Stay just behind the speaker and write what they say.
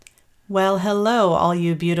Well, hello, all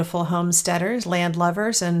you beautiful homesteaders, land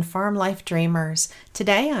lovers, and farm life dreamers.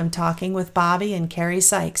 Today I'm talking with Bobby and Carrie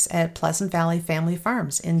Sykes at Pleasant Valley Family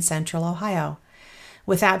Farms in central Ohio.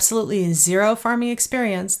 With absolutely zero farming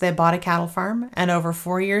experience, they bought a cattle farm, and over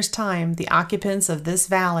 4 years' time, the occupants of this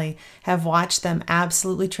valley have watched them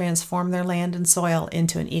absolutely transform their land and soil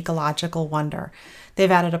into an ecological wonder.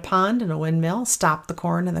 They've added a pond and a windmill, stopped the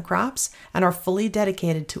corn and the crops, and are fully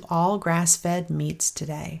dedicated to all grass-fed meats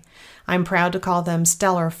today. I'm proud to call them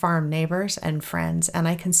stellar farm neighbors and friends, and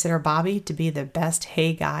I consider Bobby to be the best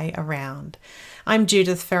hay guy around. I'm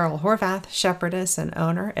Judith Farrell Horvath, shepherdess and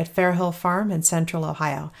owner at Fairhill Farm in central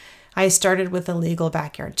Ohio. I started with illegal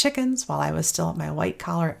backyard chickens while I was still at my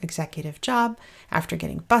white-collar executive job. After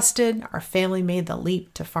getting busted, our family made the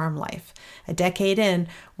leap to farm life. A decade in,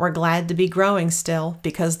 we're glad to be growing still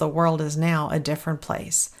because the world is now a different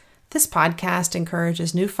place. This podcast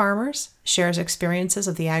encourages new farmers, shares experiences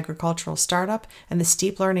of the agricultural startup and the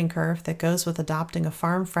steep learning curve that goes with adopting a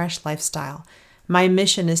farm-fresh lifestyle. My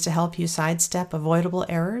mission is to help you sidestep avoidable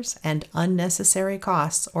errors and unnecessary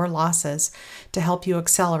costs or losses to help you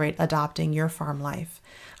accelerate adopting your farm life.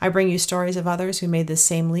 I bring you stories of others who made the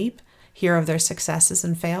same leap, hear of their successes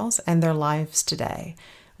and fails, and their lives today.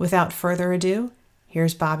 Without further ado,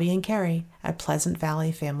 here's Bobby and Carrie at Pleasant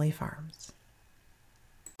Valley Family Farms.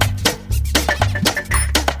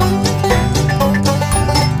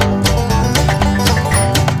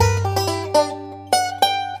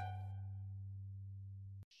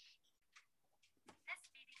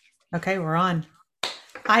 Okay, we're on.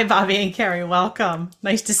 Hi, Bobby and Carrie. Welcome.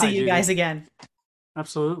 Nice to see Hi, you Judy. guys again.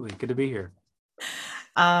 Absolutely. Good to be here.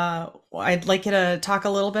 I'd like you to talk a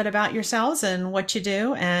little bit about yourselves and what you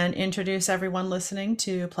do and introduce everyone listening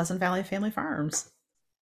to Pleasant Valley Family Farms.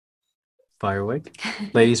 Fire away.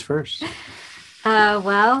 Ladies first.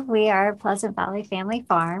 Well, we are Pleasant Valley Family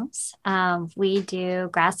Farms. We do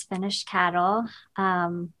grass finished cattle.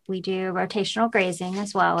 We do rotational grazing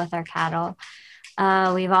as well with our cattle.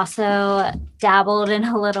 We've also dabbled in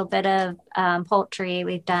a little bit of poultry.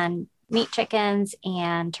 We've done meat chickens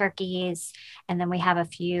and turkeys, and then we have a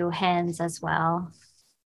few hens as well.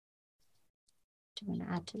 Do you want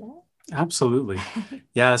to add to that? Absolutely.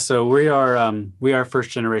 Yeah. So we are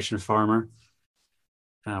first generation farmer.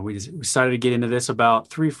 We decided to get into this about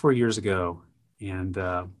 3 or 4 years ago, and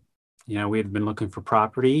we had been looking for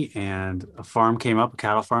property, and a farm came up, a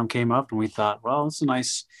cattle farm came up, and we thought, well, it's a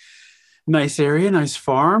nice area, nice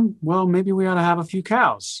farm. Well, maybe we ought to have a few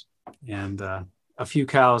cows, and a few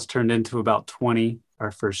cows turned into about 20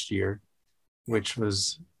 our first year, which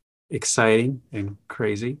was exciting and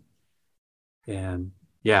crazy. And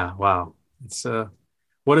yeah, wow, it's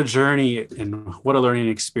what a journey and what a learning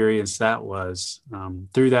experience that was.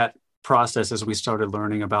 Through that process, as we started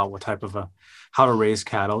learning about how to raise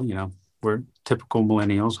cattle, we're typical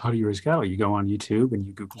millennials. How do you raise cattle? You go on YouTube and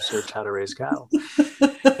you Google search how to raise cattle.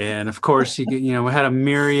 And of course, we had a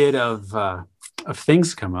myriad of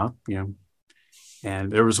things come up,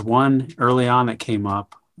 and there was one early on that came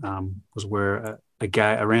up, was where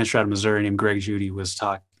a rancher out of Missouri named Greg Judy was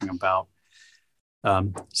talking about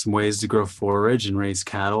some ways to grow forage and raise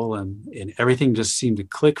cattle, and everything just seemed to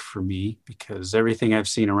click for me, because everything I've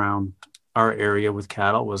seen around our area with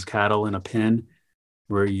cattle was cattle in a pen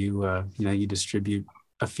where you distribute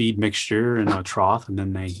a feed mixture in a trough, and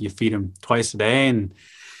then you feed them twice a day, and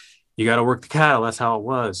you got to work the cattle. That's how it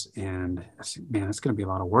was. And I said, man, that's going to be a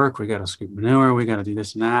lot of work. We got to scoop manure. We got to do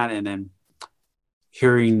this and that. And then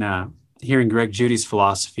hearing Greg Judy's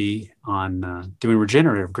philosophy on doing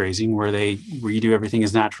regenerative grazing, where you do everything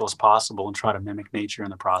as natural as possible and try to mimic nature in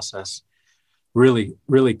the process, really,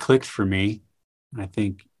 really clicked for me. I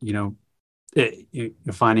think,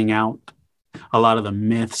 finding out a lot of the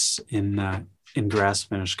myths in grass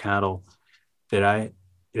finished cattle that I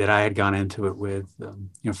had gone into it with,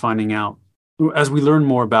 finding out as we learn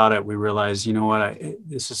more about it, we realize,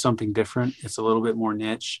 this is something different. It's a little bit more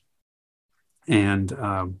niche, and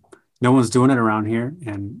no one's doing it around here.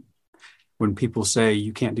 And when people say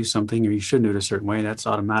you can't do something or you shouldn't do it a certain way, that's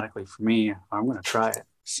automatically, for me, I'm going to try it,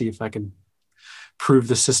 see if I can prove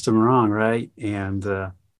the system wrong, right? And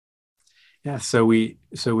so we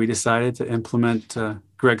decided to implement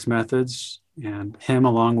Greg's methods, and him,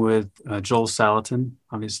 along with Joel Salatin,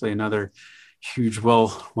 obviously another huge,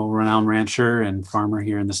 well-renowned rancher and farmer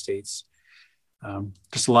here in the States.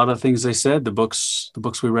 Just a lot of things they said, the books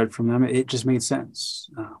we read from them, it just made sense.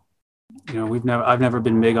 I've never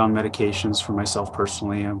been big on medications for myself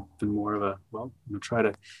personally. I've been more of I'm going to try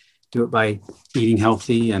to do it by eating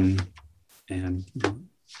healthy and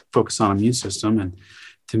focus on immune system. And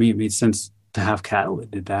to me, it made sense to have cattle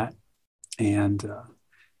that did that. And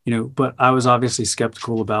But I was obviously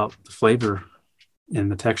skeptical about the flavor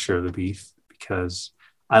and the texture of the beef because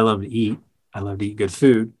I love to eat. I love to eat good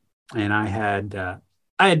food, and I had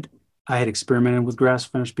I had experimented with grass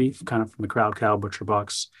finished beef, kind of from the Crowd Cow Butcher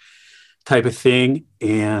Box type of thing,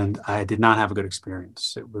 and I did not have a good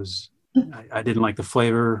experience. I didn't like the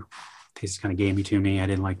flavor. It tasted kind of gamey to me. I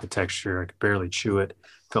didn't like the texture. I could barely chew it.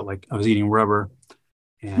 Felt like I was eating rubber.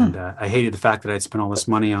 And I hated the fact that I'd spent all this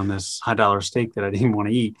money on this high dollar steak that I didn't want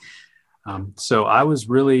to eat. So I was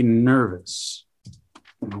really nervous.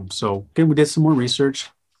 So again, we did some more research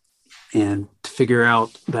and to figure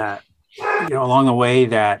out that, along the way,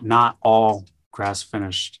 that not all grass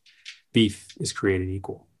finished beef is created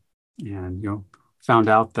equal. And, found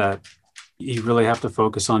out that you really have to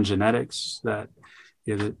focus on genetics, that,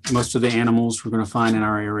 that most of the animals we're going to find in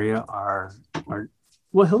our area are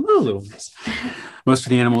well, hello, little miss. Most of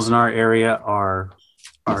the animals in our area are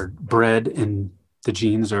bred, and the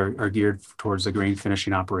genes are geared towards the grain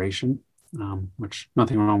finishing operation, which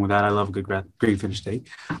nothing wrong with that. I love a good grain finished steak,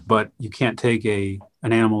 but you can't take an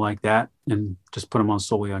animal like that and just put them on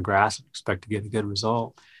solely on grass and expect to get a good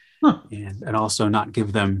result, and also not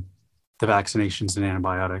give them the vaccinations and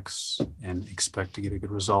antibiotics and expect to get a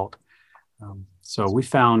good result. So we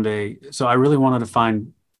found so I really wanted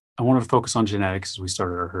to focus on genetics as we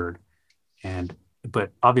started our herd.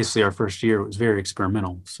 But obviously our first year was very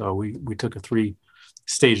experimental. So we took a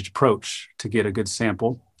 3-staged approach to get a good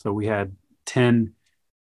sample. So we had 10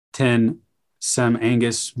 Sem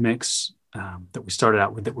Angus mix that we started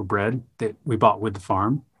out with that were bred that we bought with the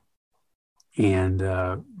farm. And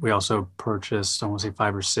we also purchased, I want to say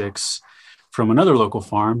 5 or 6 from another local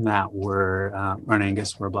farm that were an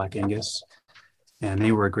Angus, were a Black Angus. And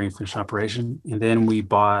they were a grain finish operation. And then we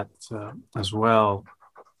bought as well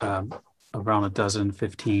around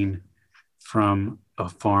 15 from a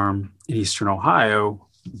farm in Eastern Ohio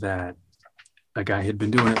that a guy had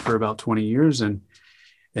been doing it for about 20 years and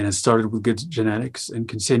it started with good genetics and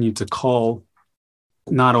continued to call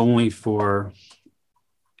not only for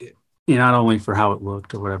how it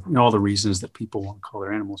looked or whatever, all the reasons that people want to call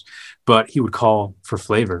their animals, but he would call for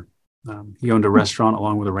flavor. He owned a restaurant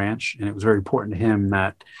along with a ranch, and it was very important to him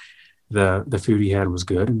that the food he had was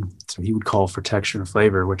good. And so he would call for texture and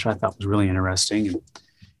flavor, which I thought was really interesting. And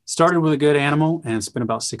started with a good animal, and it's been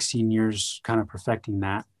about 16 years kind of perfecting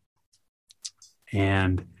that.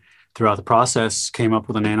 And throughout the process, came up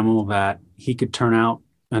with an animal that he could turn out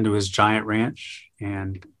into his giant ranch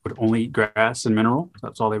and would only eat grass and mineral.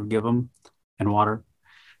 That's all they would give him, and water.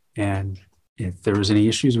 And if there was any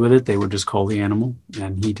issues with it, they would just call the animal.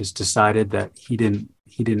 And he just decided that he didn't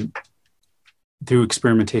through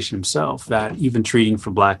experimentation himself, that even treating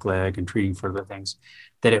for blackleg and treating for other things,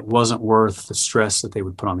 that it wasn't worth the stress that they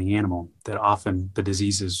would put on the animal, that often the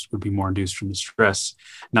diseases would be more induced from the stress,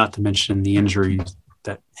 not to mention the injuries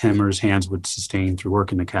that him or his hands would sustain through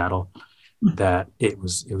working the cattle, that it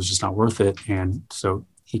was just not worth it. And so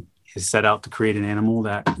he set out to create an animal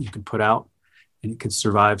that you could put out and it could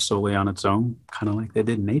survive solely on its own, kind of like they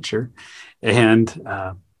did in nature. And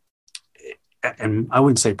I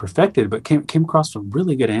wouldn't say perfected, but came across a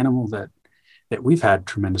really good animal that we've had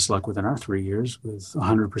tremendous luck with in our 3 years, with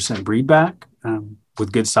 100% breed back,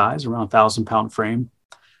 with good size, around 1,000-pound frame.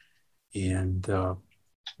 And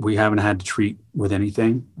we haven't had to treat with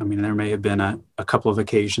anything. I mean, there may have been a couple of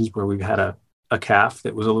occasions where we've had a calf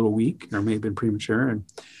that was a little weak or may have been premature and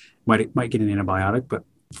might get an antibiotic, but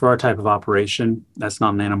for our type of operation, that's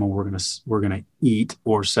not an animal we're gonna eat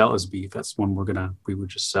or sell as beef. That's one we would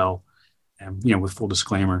just sell, with full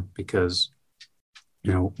disclaimer, because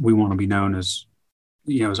we want to be known as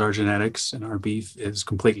as our genetics and our beef is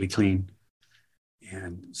completely clean.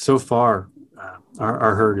 And so far,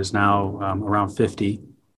 our herd is now around 50,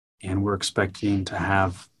 and we're expecting to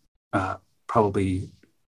have probably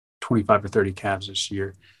 25 or 30 calves this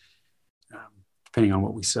year, depending on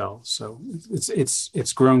what we sell. So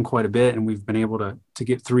it's grown quite a bit, and we've been able to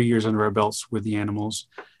get 3 years under our belts with the animals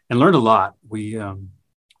and learned a lot. We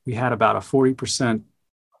had about a 40%.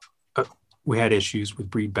 We had issues with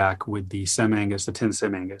breed back with the Sem Angus, the 10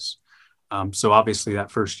 Sem Angus. So obviously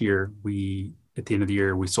that first year, at the end of the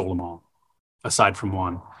year, we sold them all, aside from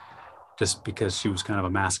one, just because she was kind of a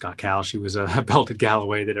mascot cow. She was a belted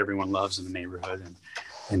Galloway that everyone loves in the neighborhood,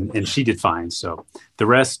 and she did fine. So the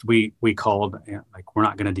rest we called, like, we're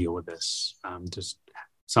not going to deal with this. Just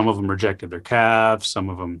some of them rejected their calves. Some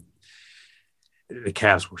of them, the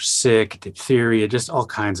calves were sick, diphtheria, just all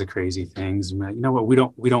kinds of crazy things. And, you know what? We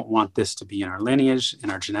don't want this to be in our lineage, in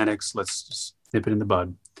our genetics. Let's just nip it in the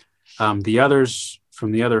bud. The others,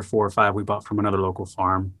 from the other 4 or 5 we bought from another local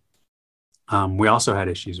farm, we also had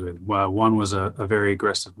issues with. Well, one was a very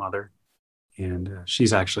aggressive mother, and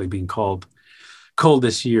she's actually being called cold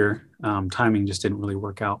this year. Timing just didn't really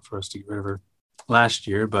work out for us to get rid of her last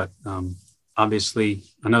year, but obviously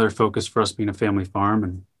another focus for us being a family farm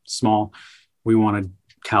and small, we wanted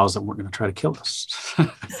cows that weren't going to try to kill us.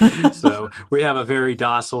 So we have a very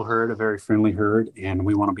docile herd, a very friendly herd, and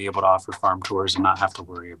we want to be able to offer farm tours and not have to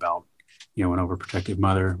worry about, an overprotective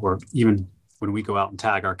mother. Or even when we go out and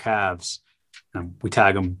tag our calves, we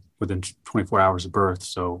tag them within 24 hours of birth.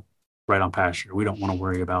 So right on pasture, we don't want to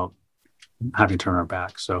worry about having to turn our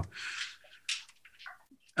back. So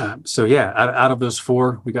yeah, out of those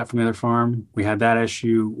 4 we got from the other farm, we had that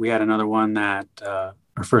issue. We had another one that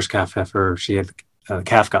our first calf heifer, the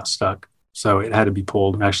calf got stuck, so it had to be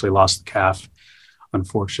pulled. We actually lost the calf,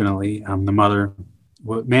 unfortunately. The mother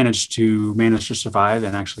managed to survive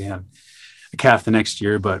and actually had a calf the next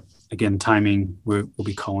year, but again, timing, we'll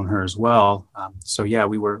be calling her as well. So yeah,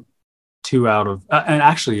 we were 2 out of, and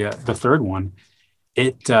actually the third one,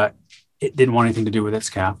 it didn't want anything to do with its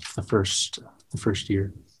calf the first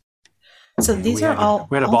year. So and these are all.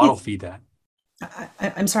 We had a bottle feed that.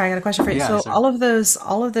 I'm sorry, I got a question for you. Yeah, so all of those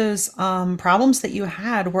problems that you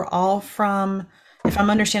had were all from, if I'm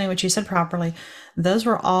understanding what you said properly, those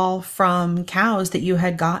were all from cows that you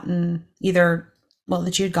had gotten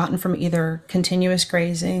from either continuous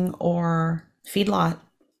grazing or feedlot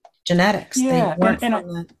genetics. Yeah,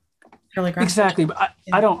 exactly. But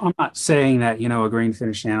I'm not saying that, a grain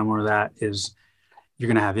finished animal or that is, you're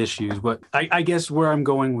going to have issues. But I guess where I'm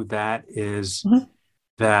going with that is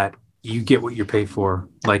that you get what you pay for,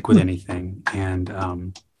 like with anything. And,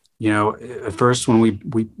 at first when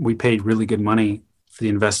we paid really good money for the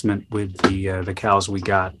investment with the cows we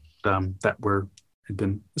got that had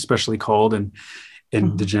been especially culled and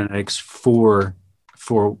the genetics for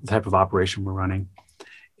the type of operation we're running.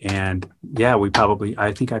 And yeah,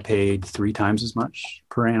 I think I paid 3 times as much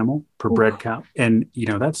per animal, per bred cow. And,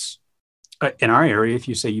 that's in our area. If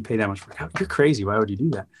you say you pay that much per cow, you're crazy. Why would you do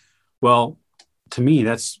that? Well, to me,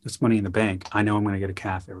 that's money in the bank. I know I'm going to get a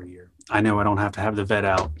calf every year. I know I don't have to have the vet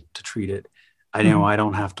out to treat it. I know I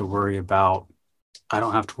don't have to worry about,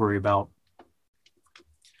 just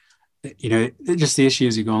the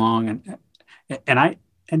issues you go along. And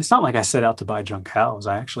it's not like I set out to buy junk cows.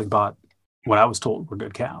 I actually bought what I was told were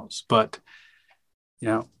good cows, but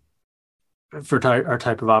for our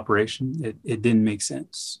type of operation, it didn't make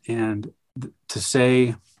sense. And to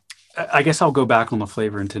say, I guess I'll go back on the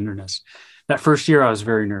flavor and tenderness. That first year I was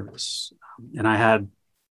very nervous, and I had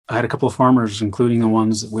a couple of farmers, including the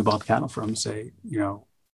ones that we bought the cattle from, say,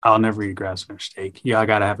 I'll never eat grass finished steak. Yeah, I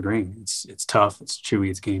got to have a grain. It's tough, it's chewy,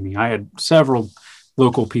 it's gamey. I had several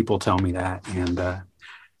local people tell me that, and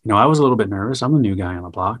I was a little bit nervous. I'm a new guy on the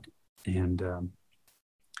block, and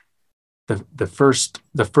the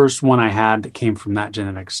first one I had that came from that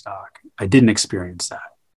genetic stock, I didn't experience that.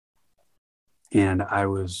 And I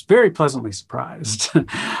was very pleasantly surprised.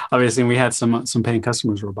 Obviously, we had some paying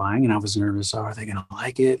customers were buying, and I was nervous. Oh, are they going to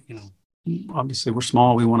like it? Obviously, we're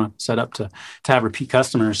small. We want to set up to have repeat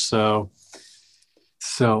customers. So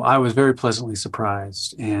I was very pleasantly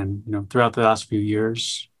surprised. And throughout the last few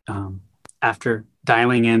years, after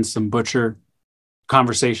dialing in some butcher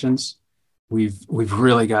conversations, we've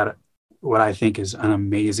really got what I think is an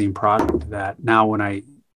amazing product. That now when I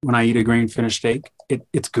eat a grain finished steak,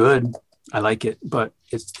 it's good. I like it, but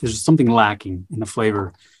there's something lacking in the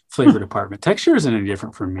flavor department. Texture isn't any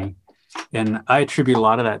different for me. And I attribute a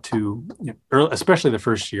lot of that to, especially the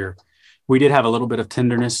first year, we did have a little bit of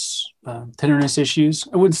tenderness issues.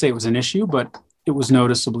 I wouldn't say it was an issue, but it was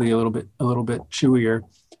noticeably a little bit chewier.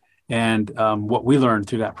 And what we learned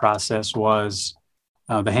through that process was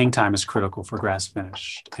the hang time is critical for grass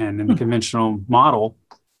finished. And in the conventional model,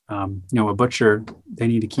 a butcher, they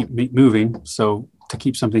need to keep meat moving. So to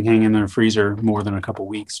keep something hanging in their freezer more than a couple of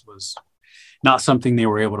weeks was not something they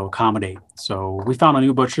were able to accommodate. So we found a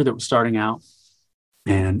new butcher that was starting out,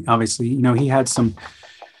 and obviously, he had the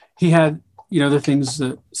things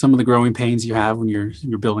that some of the growing pains you have when you're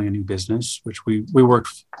building a new business, which we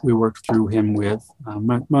worked through him with,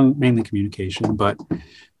 mainly communication, but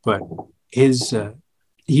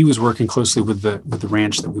he was working closely with the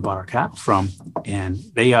ranch that we bought our cattle from, and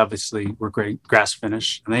they obviously were great grass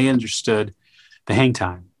finish, and they understood the hang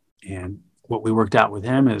time. And what we worked out with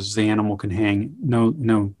him is the animal can hang no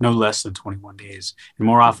less than 21 days, and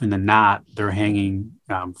more often than not, they're hanging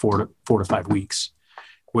 4 to 5 weeks,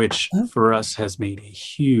 which for us has made a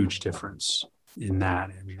huge difference in that.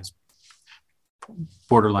 I mean, it's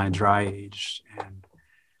borderline dry aged, and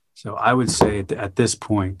so I would say at this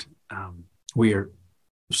point, we are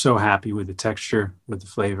so happy with the texture, with the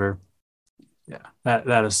flavor, Yeah.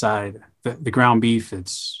 That aside, the ground beef,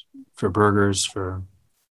 it's for burgers, for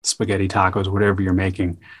spaghetti tacos, whatever you're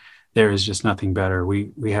making. There is just nothing better.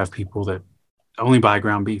 We have people that only buy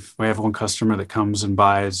ground beef. We have one customer that comes and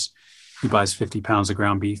he buys 50 pounds of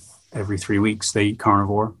ground beef every 3 weeks. They eat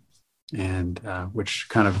carnivore, and which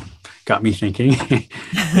kind of got me thinking.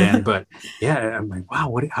 But yeah, I'm like,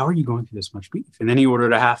 wow, how are you going through this much beef? And then he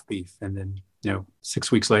ordered a half beef, and then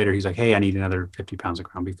 6 weeks later, he's like, hey, I need another 50 pounds of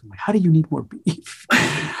ground beef. I'm like, how do you need more beef?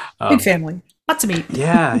 Big family, lots of meat.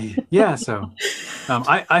 Yeah. So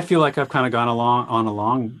I feel like I've kind of gone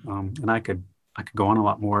along, and I could go on a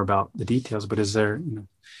lot more about the details. But is there,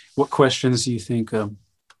 what questions do you think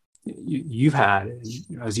you've had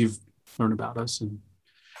as you've learned about us? And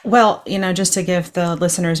Well, just to give the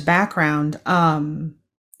listeners background,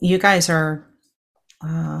 you guys are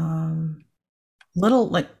little,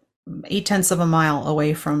 like 0.8 of a mile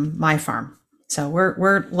away from my farm. So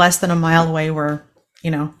we're less than a mile away. We're,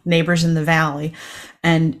 neighbors in the valley.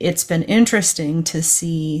 And it's been interesting to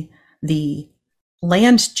see the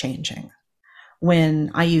land changing. When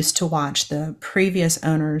I used to watch the previous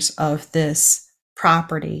owners of this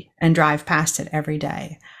property and drive past it every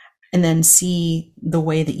day, and then see the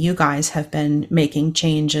way that you guys have been making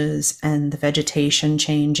changes and the vegetation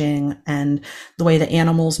changing and the way the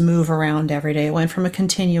animals move around every day. It went from a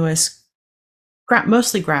continuous,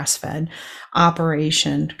 mostly grass-fed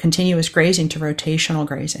operation, continuous grazing, to rotational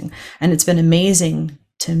grazing. And it's been amazing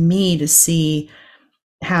to me to see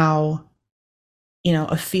how,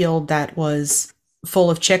 a field that was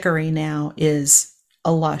full of chicory now is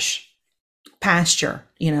a lush pasture,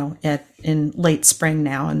 in late spring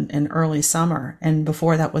now and early summer. And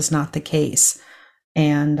before that was not the case.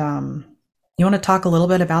 And you want to talk a little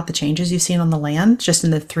bit about the changes you've seen on the land just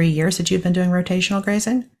in the 3 years that you've been doing rotational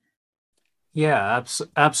grazing? yeah,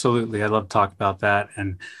 absolutely. I'd love to talk about that.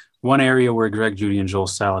 And one area where Greg, Judy, and Joel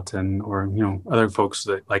Salatin, or other folks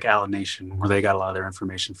that like Allen Nation, where they got a lot of their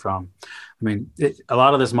information from. I mean, a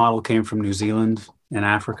lot of this model came from New Zealand and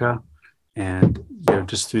Africa. And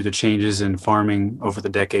just through the changes in farming over the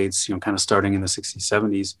decades, kind of starting in the 60s,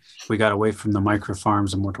 70s, we got away from the micro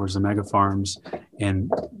farms and more towards the mega farms,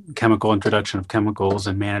 and chemical introduction of chemicals,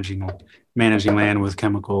 and managing land with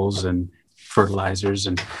chemicals and fertilizers,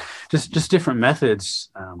 and just different methods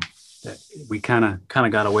that we kind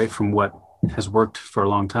of got away from what has worked for a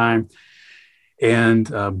long time. And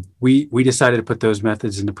we decided to put those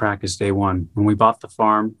methods into practice day one. When we bought the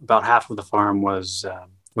farm, about half of the farm was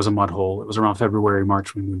a mud hole. It was around February,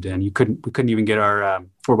 March when we moved in. We couldn't even get our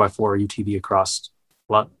 4x4 UTV across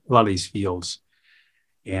a lot of these fields.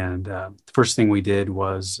 And the first thing we did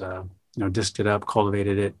was, disked it up,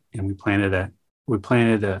 cultivated it, and we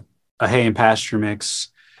planted a hay and pasture mix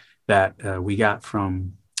that we got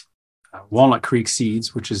from Walnut Creek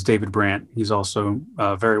Seeds, which is David Brandt. He's also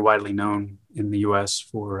very widely known in the U.S.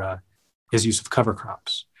 for his use of cover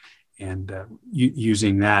crops, and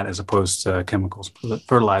using that as opposed to chemicals,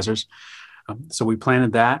 fertilizers. So we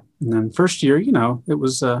planted that. And then first year, it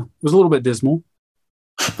was a little bit dismal.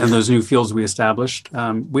 And those new fields we established,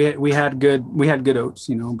 we had good oats,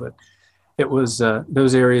 but it was,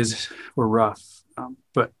 those areas were rough.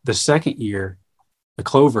 But the second year, the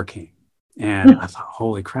clover came. And I thought,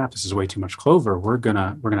 holy crap, this is way too much clover. We're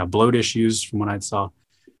gonna have bloat issues from what I saw.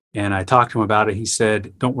 And I talked to him about it. He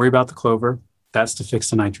said, don't worry about the clover. That's to fix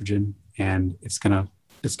the nitrogen, and it's gonna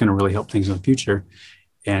really help things in the future.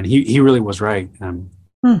 And he really was right.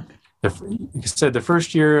 Like I said, the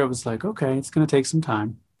first year it was like, okay, it's gonna take some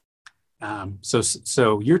time.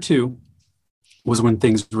 So year two was when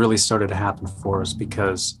things really started to happen for us,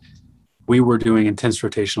 because we were doing intense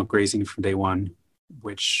rotational grazing from day one,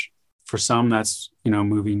 which for some that's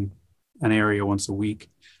moving an area once a week.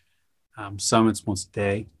 Some it's once a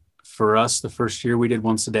day. For us, the first year we did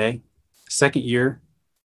once a day. Second year,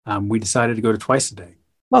 we decided to go to twice a day.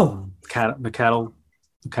 Whoa! The cattle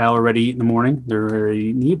already eat in the morning. They're already eat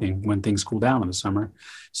in the evening when things cool down in the summer.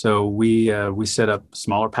 So we set up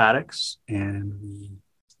smaller paddocks, and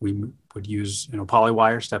we would use poly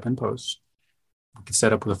wire step-in posts. We could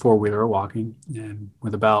set up with a four-wheeler or walking, and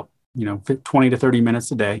with about 20 to 30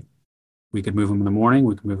 minutes a day, we could move them in the morning.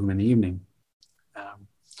 We could move them in the evening.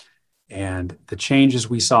 And the changes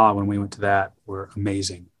we saw when we went to that were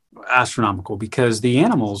amazing. Astronomical, because the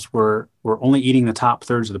animals were only eating the top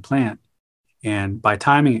thirds of the plant, and by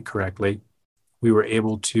timing it correctly, we were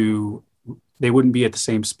able to, they wouldn't be at the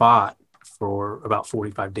same spot for about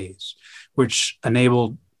 45 days, which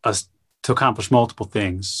enabled us to accomplish multiple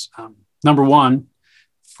things. Number one,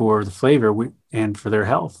 for the flavor and for their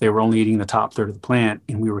health, they were only eating the top third of the plant,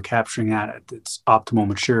 and we were capturing that at its optimal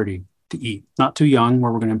maturity. to eat. Not too young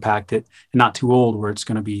where we're going to impact it, and not too old where it's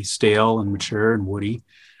going to be stale and mature and woody.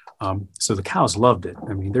 So the cows loved it.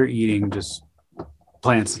 I mean, they're eating just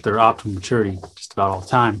plants at their optimal maturity just about all the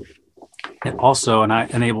time. It also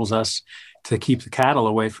enables us to keep the cattle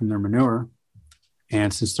away from their manure.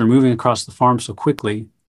 And since they're moving across the farm so quickly,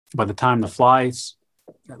 by the time the flies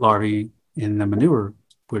larvae in the manure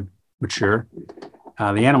would mature,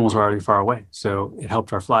 the animals are already far away. So it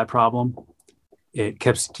helped our fly problem. It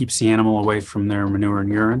keeps the animal away from their manure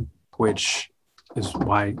and urine, which is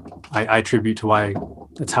why I attribute to why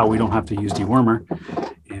that's how we don't have to use dewormer.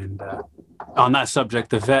 And on that subject,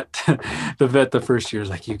 the vet the first year is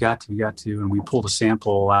like, you got to, and we pulled a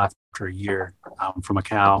sample after a year from a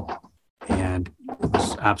cow, and it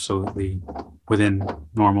was absolutely within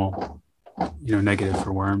normal, negative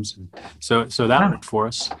for worms, and so that worked for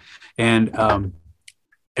us. And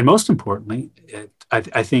most importantly,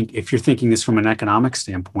 I think if you're thinking this from an economic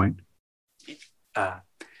standpoint,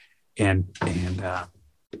 and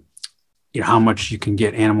how much you can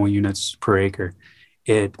get animal units per acre,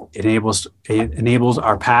 it enables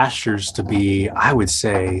our pastures to be, I would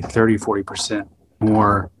say, 30-40%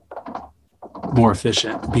 more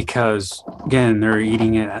efficient, because again, they're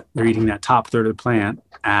eating that top third of the plant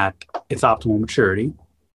at its optimal maturity,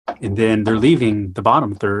 and then they're leaving the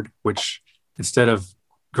bottom third, which instead of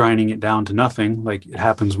grinding it down to nothing like it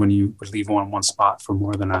happens when you leave one spot for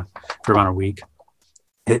about a week,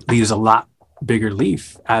 it leaves a lot bigger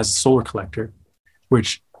leaf as a solar collector,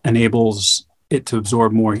 which enables it to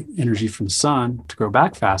absorb more energy from the sun to grow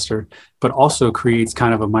back faster, but also creates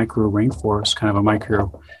kind of a micro rainforest, kind of a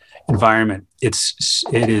micro environment. It's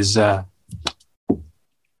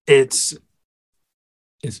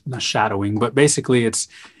not shadowing, but basically it's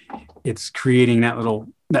creating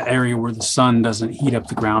that area where the sun doesn't heat up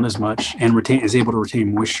the ground as much and is able to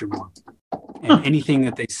retain moisture more. And anything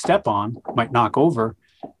that they step on might knock over,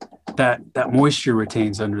 that moisture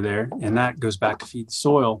retains under there, and that goes back to feed the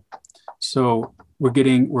soil. So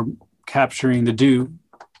we're capturing the dew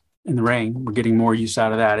and the rain. We're getting more use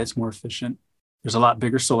out of that. It's more efficient. There's a lot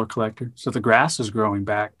bigger solar collector. So the grass is growing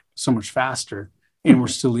back so much faster, and we're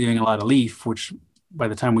still leaving a lot of leaf, which by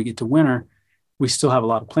the time we get to winter, we still have a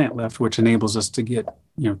lot of plant left, which enables us to get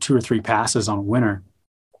 2 or 3 passes on a winter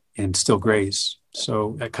and still graze.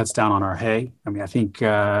 So that cuts down on our hay. I mean, I think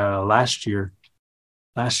last year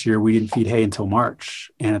we didn't feed hay until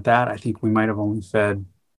March, and at that, I think we might have only fed.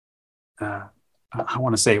 I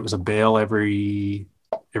want to say it was a bale every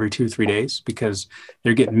 2 or 3 days, because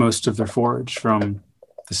they're getting most of their forage from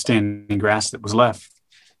the standing grass that was left,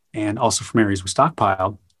 and also from areas we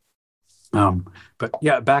stockpiled. But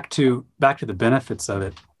yeah, back to the benefits of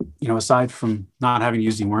it. Aside from not having to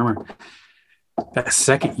use dewormer, that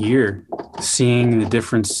second year, seeing the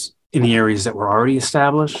difference in the areas that were already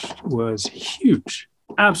established was huge,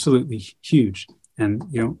 absolutely huge.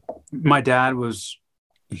 And my dad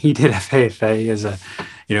he did FAFA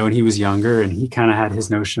when he was younger, and he kind of had his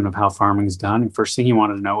notion of how farming is done. And first thing he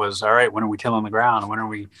wanted to know was, all right, when are we tilling the ground? When are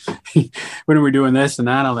we doing this and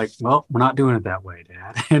that? I'm like, well, we're not doing it that way,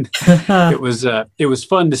 Dad. And it was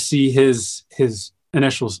fun to see his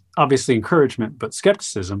initial, obviously, encouragement, but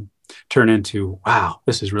skepticism turn into, wow,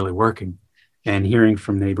 this is really working. And hearing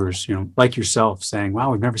from neighbors, like yourself, saying, wow,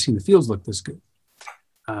 we've never seen the fields look this good.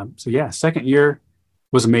 So yeah, second year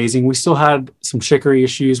was amazing. We still had some chicory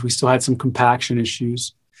issues. We still had some compaction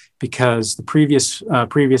issues, because the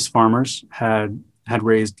previous farmers had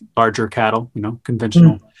raised larger cattle,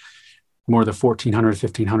 conventional, more the 1,400,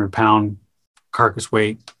 1,500 pound carcass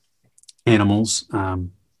weight animals.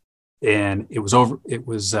 And it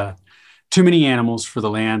was too many animals for the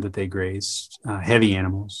land that they grazed, heavy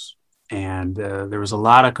animals. And there was a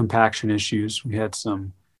lot of compaction issues. We had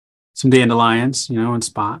some dandelions, in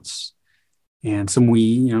spots, and some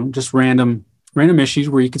weed, just random issues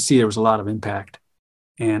where you could see there was a lot of impact.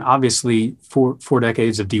 And obviously, 4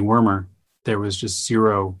 decades of dewormer, there was just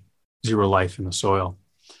zero life in the soil.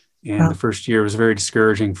 And the first year was very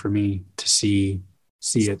discouraging for me to see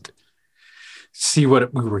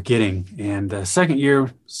what we were getting. And the second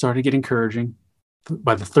year started to get encouraging.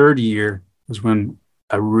 By the third year was when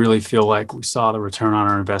I really feel like we saw the return on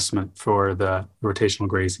our investment for the rotational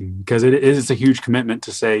grazing, because it's a huge commitment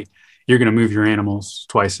to say you're going to move your animals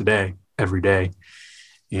twice a day, every day,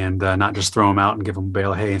 and not just throw them out and give them a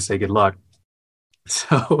bale of hay and say good luck.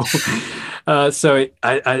 So,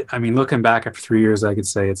 I mean, looking back after 3 years, I could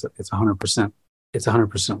say it's 100%. It's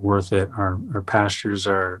 100% worth it. Our pastures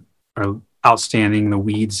are outstanding. The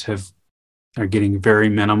weeds are getting very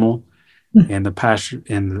minimal, and the pasture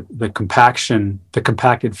and the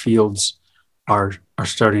compacted fields are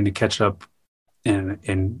starting to catch up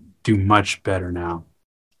and do much better now.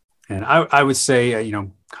 And I would say,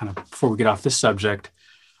 kind of before we get off this subject,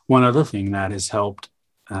 one other thing that has helped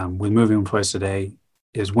with moving them twice a day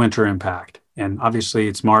is winter impact. And obviously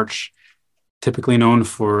it's March, typically known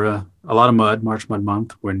for a lot of mud, March mud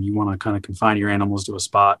month, when you want to kind of confine your animals to a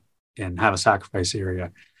spot and have a sacrifice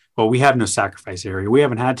area. Well, we have no sacrifice area. We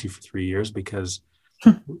haven't had to for 3 years because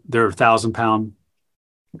they're 1,000-pound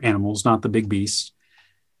animals, not the big beasts.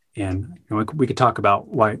 And we could talk about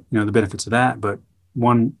why, the benefits of that. But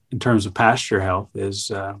one, in terms of pasture health,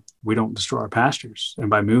 is we don't destroy our pastures. And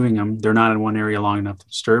by moving them, they're not in one area long enough to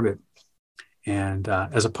disturb it. And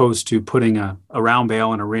as opposed to putting a round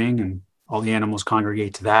bale in a ring and all the animals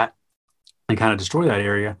congregate to that and kind of destroy that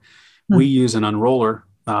area, we use an unroller,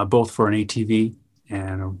 both for an ATV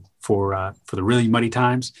and for the really muddy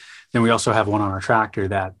times. Then we also have one on our tractor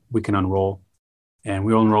that we can unroll, and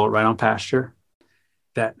we unroll it right on pasture.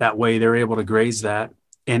 That way they're able to graze that,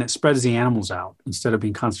 and it spreads the animals out. Instead of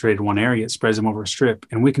being concentrated in one area, it spreads them over a strip,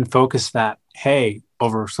 and we can focus that hay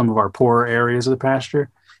over some of our poorer areas of the pasture,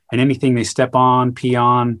 and anything they step on, pee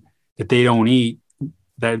on, that they don't eat,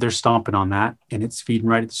 they're stomping on that, and it's feeding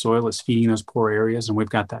right at the soil. It's feeding those poor areas, and we've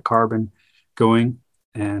got that carbon going,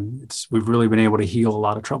 and we've really been able to heal a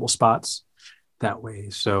lot of trouble spots that way.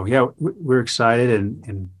 So yeah, we're excited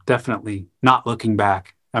and definitely not looking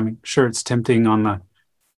back. I mean, sure, it's tempting on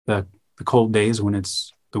the cold days when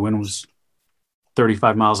the wind was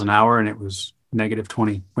 35 miles an hour and it was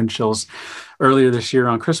 -20 wind chills earlier this year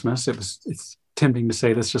on Christmas. It's tempting to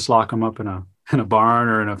say, let's just lock them up in a barn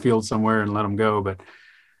or in a field somewhere and let them go. But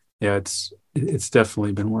yeah, it's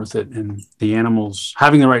definitely been worth it. And the animals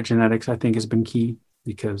having the right genetics, I think, has been key,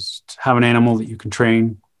 because to have an animal that you can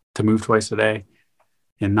train to move twice a day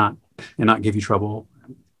and not give you trouble,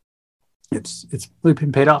 it's really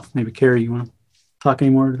been paid off. Maybe Carrie, you want to talk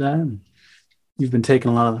any more to that? And you've been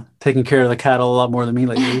taking care of the cattle a lot more than me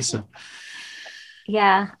lately. So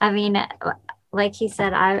yeah, I mean, like he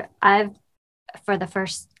said, I've for the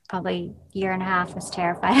first probably year and a half was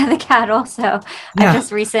terrified of the cattle. So yeah. I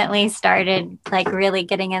just recently started really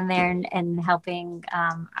getting in there and helping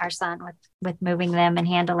our son with moving them and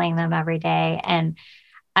handling them every day. And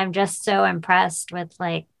I'm just so impressed with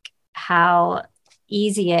how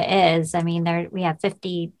easy it is. I mean, we have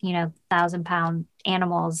 50, 1,000-pound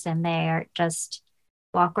animals, and they are just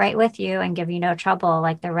walk right with you and give you no trouble.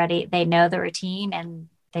 They're ready. They know the routine, and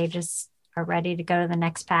they just are ready to go to the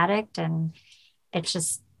next paddock. And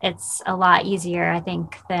it's a lot easier, I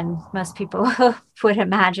think, than most people would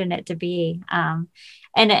imagine it to be. And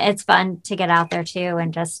it's fun to get out there too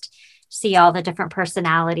and just see all the different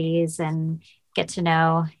personalities and get to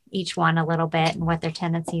know each one a little bit and what their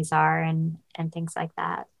tendencies are and things like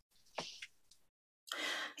that.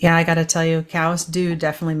 Yeah, I got to tell you, cows do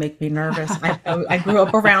definitely make me nervous. I grew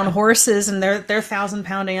up around horses, and they're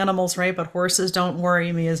 1,000-pound animals, right? But horses don't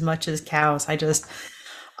worry me as much as cows. I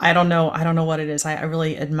don't know what it is. I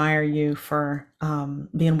really admire you for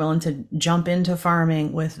being willing to jump into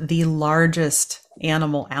farming with the largest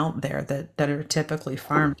animal out there that are typically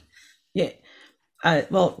farmed. Yeah.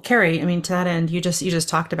 Well, Carrie, I mean, to that end, you just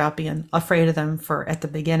talked about being afraid of them at the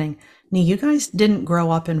beginning. Now, you guys didn't grow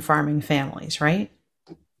up in farming families, right?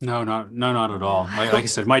 No, not at all. Like I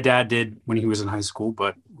said, my dad did when he was in high school,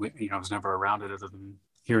 but I was never around it other than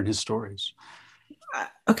hearing his stories.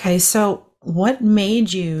 Okay, so what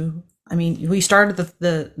made you? I mean, we started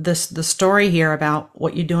the story here about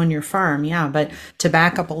what you do on your farm, yeah. But to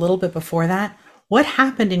back up a little bit before that, what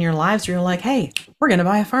happened in your lives where you're like, "Hey, we're going to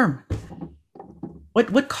buy a farm"?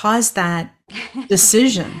 What caused that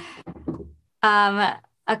decision? A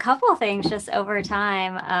couple of things just over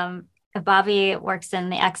time. Bobby works in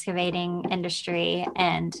the excavating industry,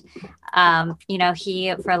 and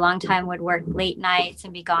he for a long time would work late nights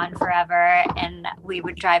and be gone forever, and we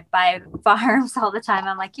would drive by farms all the time.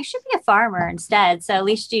 I'm like, you should be a farmer instead, so at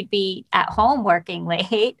least you'd be at home working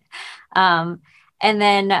late. And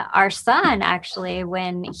then our son, actually,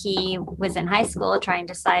 when he was in high school trying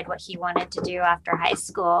to decide what he wanted to do after high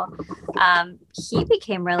school, he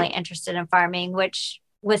became really interested in farming, which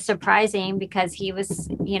was surprising because he was,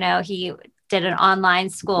 he did an online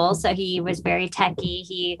school. So he was very techie.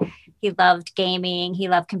 He loved gaming. He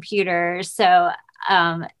loved computers. So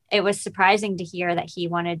it was surprising to hear that he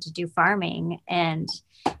wanted to do farming. And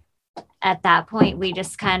at that point, we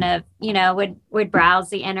just kind of, would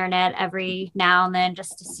browse the internet every now and then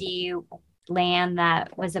just to see land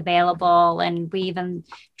that was available. And we even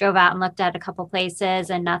drove out and looked at a couple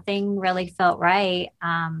places, and nothing really felt right.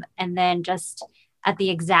 And then just at the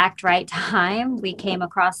exact right time, we came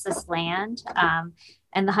across this land.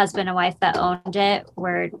 And the husband and wife that owned it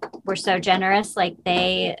were so generous. Like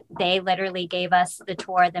they literally gave us the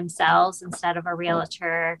tour themselves instead of a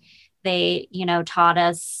realtor. They, taught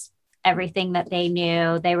us everything that they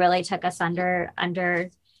knew. They really took us under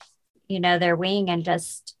their wing and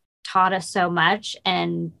just taught us so much.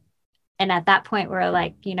 And at that point we're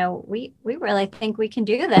like, we really think we can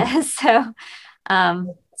do this.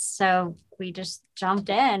 So we just jumped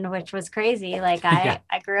in, which was crazy. Like I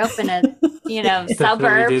grew up in a,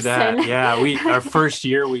 suburbs. Did that. And Yeah. Our first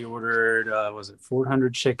year we ordered, was it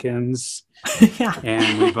 400 chickens? Yeah.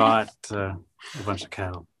 And we bought a bunch of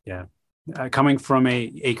cattle. Yeah. Coming from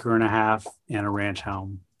a acre and a half and a ranch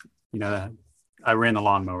home, I ran the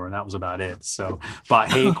lawnmower and that was about it. So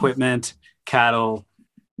bought hay equipment, cattle,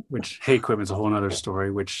 which hay equipment is a whole nother story,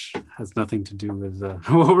 which has nothing to do with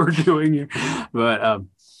what we're doing here. But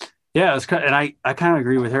yeah, it's kind of, and I kind of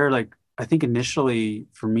agree with her. Like, I think initially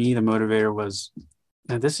for me, the motivator was,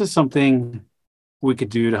 this is something we could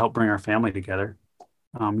do to help bring our family together.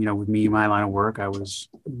 With me, my line of work, we're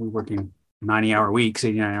working 90-hour weeks,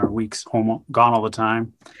 89-hour weeks, home, gone all the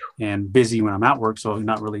time, and busy when I'm at work. So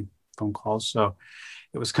not really phone calls. So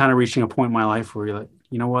it was kind of reaching a point in my life where you're like,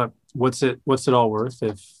 you know what, what's it all worth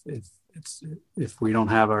if we don't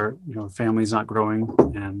have our, family's not growing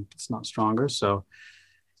and it's not stronger. So,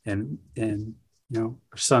 and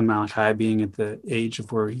our son Malachi being at the age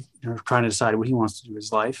of where trying to decide what he wants to do with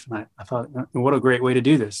his life. And I thought, what a great way to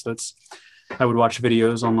do this. So I would watch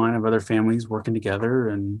videos online of other families working together,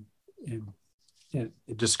 and it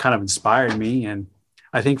just kind of inspired me. And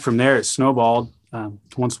I think from there it snowballed.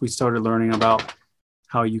 Once we started learning about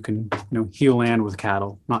how you can, heal land with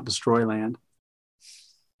cattle, not destroy land.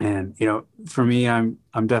 And, for me, I'm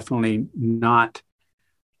definitely not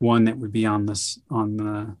one that would be on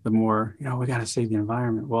the more, we got to save the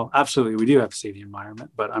environment. Well, absolutely, we do have to save the environment,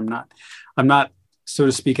 but I'm not, so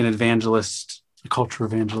to speak, an evangelist, a culture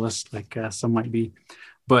evangelist, like some might be,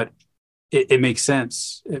 but it makes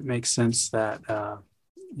sense. It makes sense that,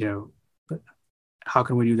 how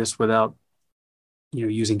can we do this without,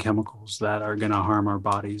 using chemicals that are going to harm our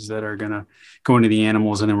bodies, that are going to go into the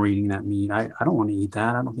animals, and then we're eating that meat. I don't want to eat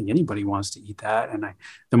that. I don't think anybody wants to eat that. And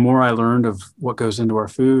the more I learned of what goes into our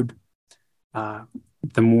food,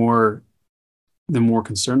 the more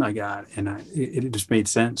concerned I got. And it just made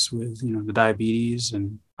sense with, the diabetes.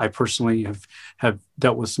 And I personally have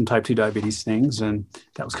dealt with some type 2 diabetes things. And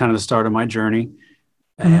that was kind of the start of my journey.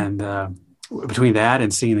 Mm-hmm. And between that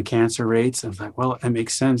and seeing the cancer rates, I was like, well, it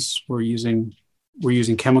makes sense. We're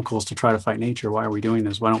using chemicals to try to fight nature. Why are we doing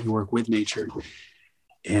this? Why don't we work with nature?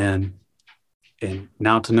 And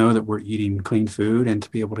now to know that we're eating clean food and to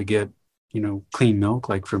be able to get, clean milk,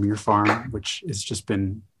 like from your farm, which has just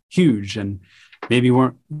been huge. And maybe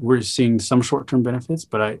we're seeing some short-term benefits,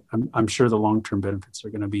 but I'm sure the long-term benefits are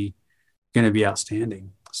going to be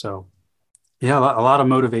outstanding. So yeah, a lot of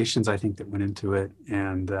motivations, I think, that went into it.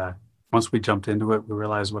 And once we jumped into it, we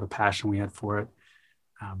realized what a passion we had for it.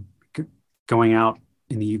 Going out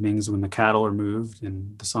in the evenings when the cattle are moved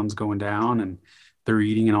and the sun's going down and they're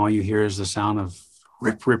eating, and all you hear is the sound of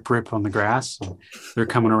rip, rip, rip on the grass. And they're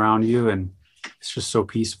coming around you, and it's just so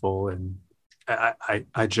peaceful. And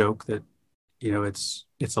I joke that,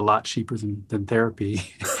 it's a lot cheaper than therapy.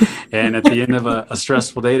 And at the end of a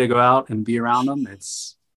stressful day to go out and be around them,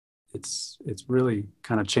 it's really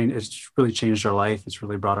kind of changed. It's really changed our life. It's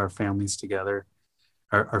really brought our families together,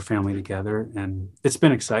 our family together. And it's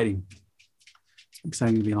been exciting.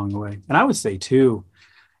 Exciting to be along the way. And I would say too,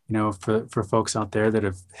 for folks out there that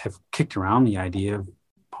have kicked around the idea of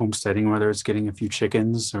homesteading, whether it's getting a few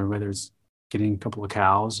chickens or whether it's getting a couple of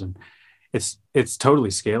cows, and it's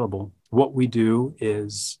totally scalable. What we do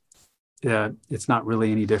is it's not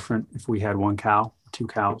really any different if we had 1 cow, 2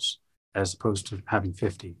 cows, as opposed to having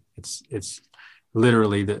 50. It's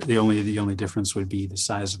literally the only difference would be the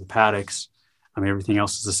size of the paddocks. I mean, everything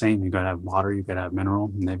else is the same. You've got to have water, you've got to have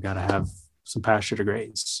mineral, and they've got to have some pasture to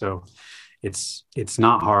graze. So it's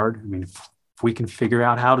not hard. I mean, if we can figure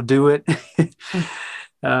out how to do it,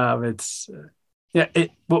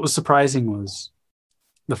 what was surprising was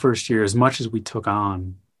the first year, as much as we took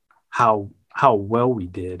on, how well we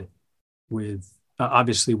did with,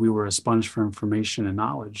 obviously we were a sponge for information and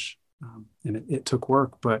knowledge, and it took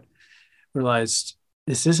work, but realized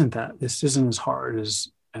this isn't as hard as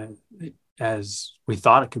we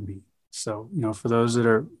thought it could be. So, for those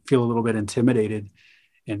that feel a little bit intimidated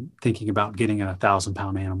and thinking about getting a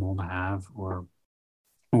 1,000-pound animal to have, or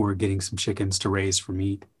getting some chickens to raise for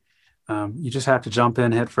meat, you just have to jump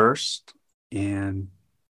in head first and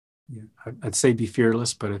I'd say be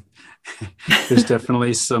fearless, but there's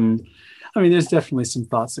definitely there's definitely some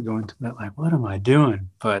thoughts that go into that, like, what am I doing?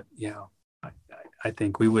 But, I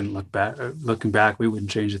think we wouldn't looking back, we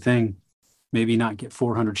wouldn't change a thing. Maybe not get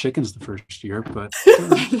 400 chickens the first year, but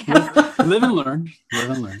live and learn.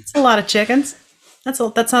 It's a lot of chickens. That's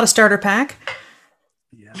not a starter pack.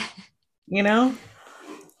 Yeah.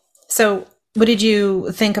 So what did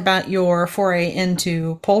you think about your foray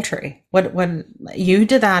into poultry? What you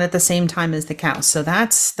did that at the same time as the cows. So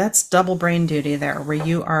that's double brain duty there, where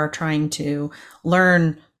you are trying to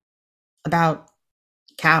learn about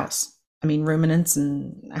cows. I mean, ruminants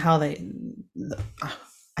and how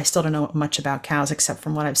I still don't know much about cows except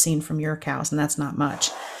from what I've seen from your cows, and that's not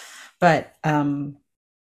much. But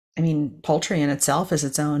poultry in itself is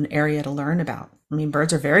its own area to learn about. I mean,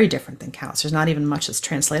 birds are very different than cows. There's not even much that's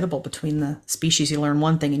translatable between the species. You learn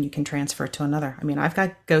one thing and you can transfer it to another. I mean, I've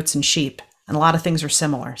got goats and sheep, and a lot of things are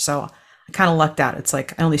similar. So I kind of lucked out. It's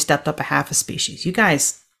like I only stepped up a half a species. You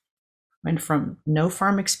guys went from no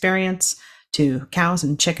farm experience to cows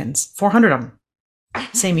and chickens, 400 of them,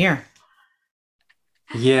 same year.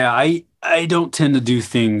 Yeah, I don't tend to do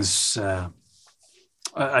things.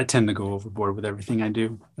 I tend to go overboard with everything I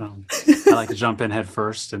do. I like to jump in head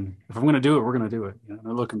first, and if I'm going to do it, we're going to do it.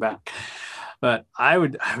 No looking back. But I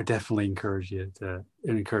would definitely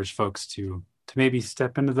encourage folks to maybe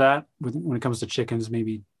step into that when it comes to chickens.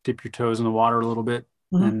 Maybe dip your toes in the water a little bit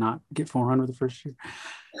and not get 400 the first year.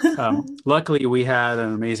 Luckily, we had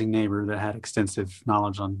an amazing neighbor that had extensive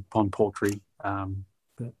knowledge on poultry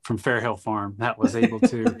from Fairhill Farm that was able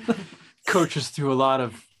to coach us through a lot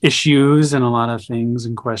of issues and a lot of things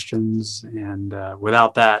and questions. And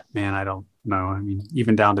without that, man, I don't know. I mean,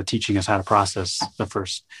 even down to teaching us how to process the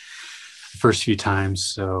first few times.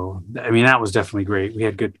 So, I mean, that was definitely great. We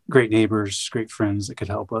had great neighbors, great friends that could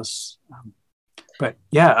help us. But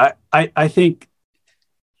yeah, I think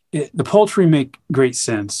the poultry make great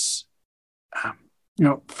sense.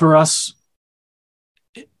 For us,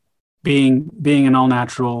 being an all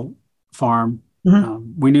natural farm,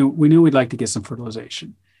 we knew we'd like to get some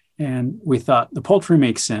fertilization, and we thought the poultry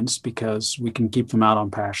makes sense because we can keep them out on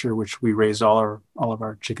pasture, which we raised all of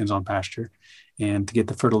our chickens on pasture, and to get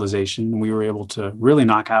the fertilization, we were able to really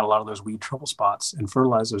knock out a lot of those weed trouble spots and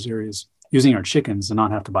fertilize those areas using our chickens and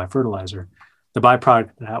not have to buy fertilizer. The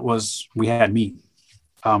byproduct of that was we had meat.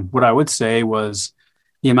 What I would say was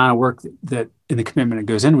the amount of work that and the commitment that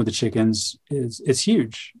goes in with the chickens it's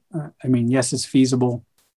huge. I mean, yes, it's feasible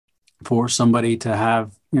for somebody to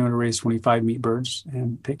have, to raise 25 meat birds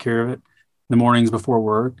and take care of it in the mornings before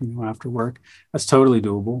work, after work. That's totally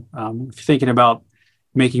doable. If you're thinking about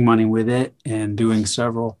making money with it and doing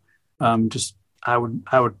several, I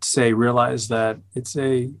would say realize that it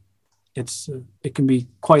can be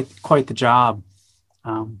quite the job.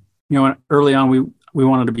 Early on we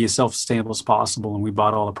wanted to be as self-sustainable as possible, and we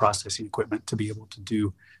bought all the processing equipment to be able to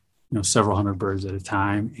do several hundred birds at a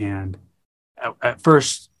time. And at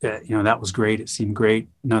first, that was great. It seemed great.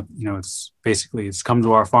 It's come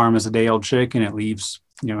to our farm as a day-old chick, and it leaves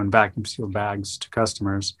in vacuum sealed bags to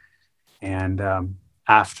customers. And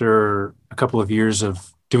after a couple of years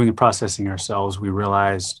of doing the processing ourselves, we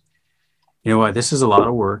realized, this is a lot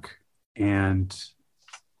of work, and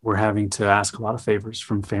we're having to ask a lot of favors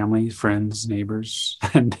from family, friends, neighbors,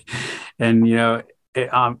 and we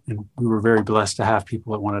were very blessed to have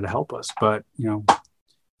people that wanted to help us. But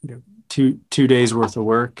 2 days worth of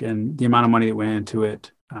work and the amount of money that went into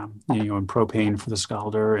it, and propane for the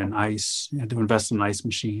scalder and ice, had to invest in an ice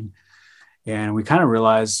machine. And we kind of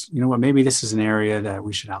realized, maybe this is an area that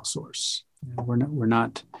we should outsource. We're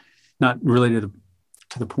not really to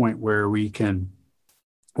the point where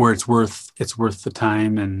it's worth the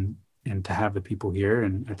time and to have the people here.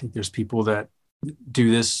 And I think there's people that do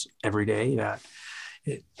this every day that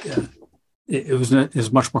it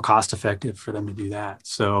was much more cost effective for them to do that.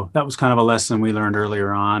 So that was kind of a lesson we learned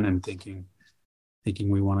earlier on, and thinking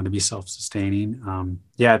we wanted to be self-sustaining.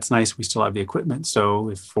 It's nice we still have the equipment. So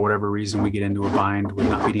if for whatever reason we get into a bind with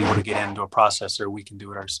not being able to get into a processor, we can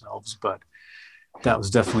do it ourselves. But that was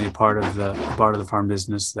definitely a part of the farm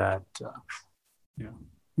business that,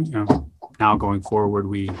 now going forward,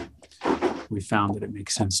 we found that it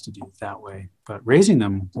makes sense to do it that way. But raising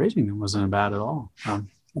them wasn't bad at all.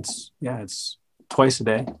 It's twice a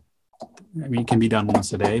day. I mean, it can be done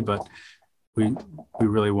once a day, but we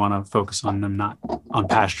really want to focus on them not on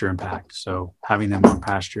pasture impact. So having them on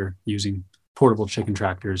pasture using portable chicken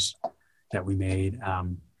tractors that we made,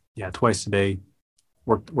 twice a day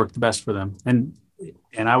worked the best for them. And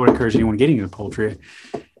I would encourage anyone getting into poultry,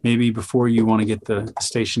 maybe before you want to get the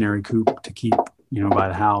stationary coop to keep, by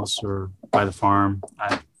the house or by the farm,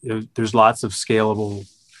 there's lots of scalable,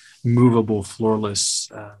 movable,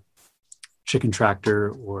 floorless chicken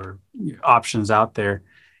tractor or options out there,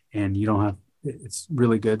 and you don't have. It's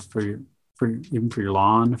really good for your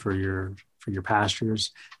lawn, for your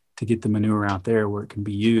pastures, to get the manure out there where it can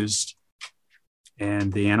be used.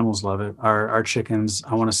 And the animals love it. Our chickens,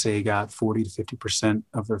 I want to say, got 40 to 50%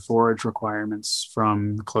 of their forage requirements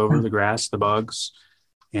from the clover, the grass, the bugs,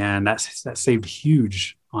 and that saved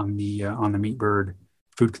huge on the meat bird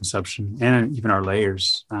food consumption, and even our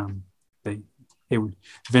layers. They would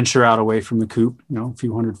venture out away from the coop, a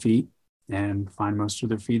few hundred feet, and find most of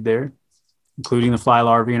their feed there, including the fly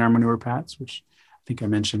larvae in our manure pats, which I think I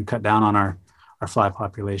mentioned cut down on our fly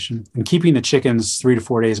population, and keeping the chickens 3 to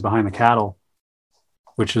 4 days behind the cattle,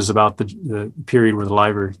 which is about the period where the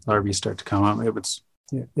larvae start to come up.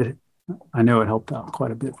 I know it helped out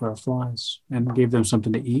quite a bit for our flies and gave them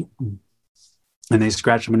something to eat. And they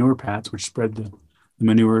scratch the manure pads, which spread the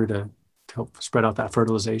manure to help spread out that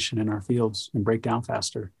fertilization in our fields and break down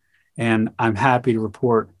faster. And I'm happy to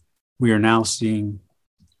report we are now seeing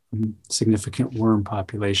significant worm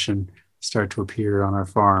population start to appear on our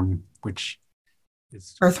farm, which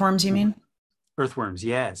is Earthworms, you mean? Earthworms,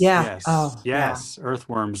 yes. Yeah. Yes. Oh, yes. Yeah.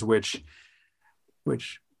 Earthworms, which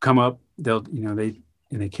come up,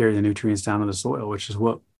 they carry the nutrients down to the soil, which is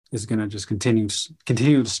what is going to just continue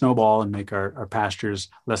to snowball and make our pastures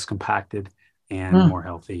less compacted and more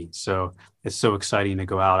healthy. So it's so exciting to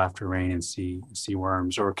go out after rain and see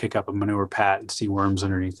worms, or kick up a manure pat and see worms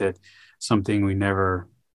underneath it. Something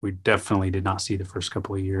we definitely did not see the first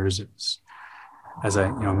couple of years. It was, as I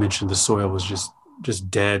mentioned, the soil was just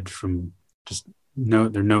dead from there's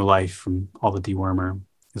no life from all the dewormer.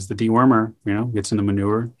 Because the dewormer, gets in the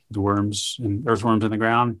manure, the worms and earthworms in the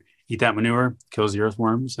ground, eat that manure, kills the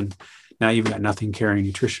earthworms, and now you've got nothing carrying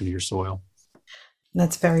nutrition to your soil.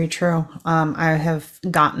 That's very true. I have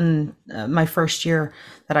gotten my first year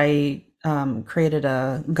that I created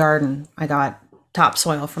a garden. I got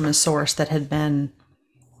topsoil from a source that had been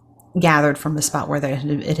gathered from a spot where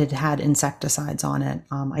it had insecticides on it.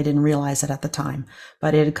 I didn't realize it at the time,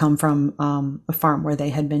 but it had come from a farm where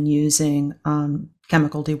they had been using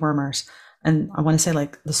chemical dewormers. And I want to say,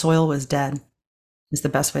 like, the soil was dead is the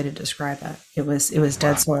best way to describe it. It was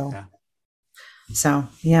dead soil. Yeah. So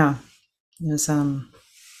yeah, it was,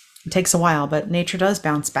 it takes a while, but nature does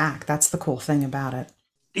bounce back. That's the cool thing about it.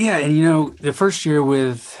 Yeah. And, the first year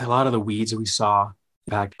with a lot of the weeds that we saw,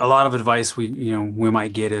 in fact, a lot of advice we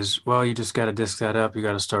might get is, well, you just got to disc that up. You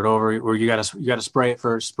got to start over, or you got to spray it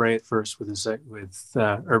first with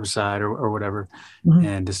herbicide or whatever,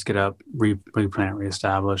 and disc it up, replant,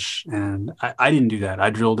 reestablish. And I didn't do that. I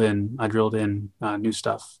drilled in new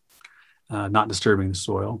stuff, not disturbing the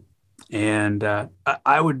soil. And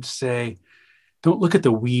I would say, don't look at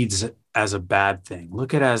the weeds as a bad thing.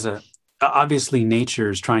 Look at it as obviously nature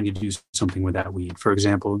is trying to do something with that weed. For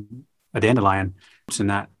example, a dandelion, and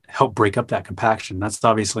that help break up that compaction. That's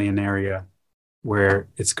obviously an area where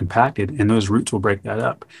it's compacted, and those roots will break that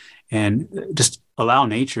up. And just allow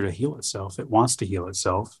nature to heal itself. It wants to heal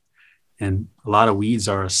itself. And a lot of weeds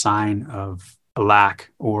are a sign of a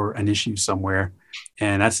lack or an issue somewhere.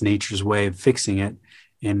 And that's nature's way of fixing it.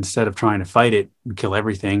 And instead of trying to fight it and kill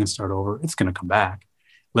everything and start over, it's going to come back.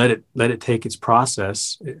 Let it take its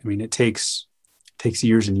process. I mean, it takes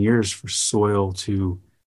years and years for soil to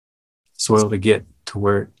get to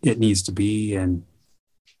where it needs to be, and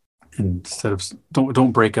instead of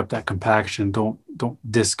don't break up that compaction, don't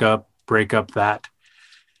disc up, break up that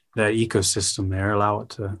ecosystem there. Allow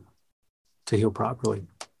it to heal properly.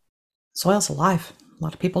 Soil's alive. A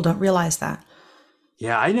lot of people don't realize that.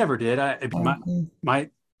 Yeah, I never did. My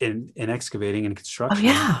in excavating and construction.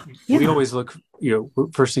 Oh, yeah. We always look.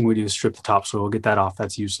 First thing we do is strip the topsoil, get that off.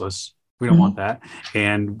 That's useless. We don't want that,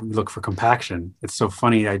 and we look for compaction. It's so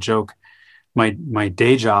funny. I joke. My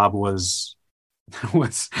day job was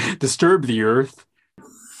disturb the earth.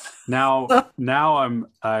 Now I'm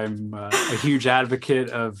a huge advocate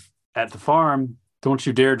of, at the farm, don't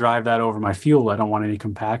you dare drive that over my field. I don't want any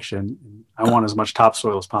compaction. I want as much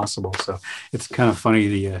topsoil as possible. So it's kind of funny,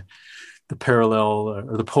 the parallel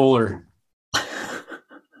or the polar,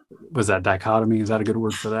 was that dichotomy? Is that a good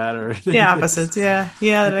word for that? Or the opposites? Yeah,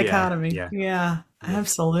 the dichotomy. Yeah,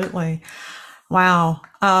 absolutely. Wow.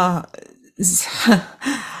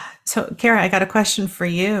 So, Carrie, I got a question for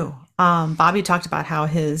you. Bobby talked about how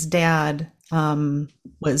his dad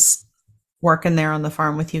was working there on the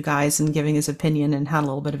farm with you guys and giving his opinion and had a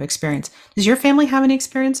little bit of experience. Does your family have any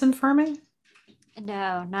experience in farming?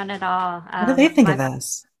 No, none at all. What do they think of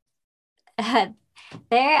this?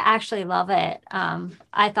 They actually love it.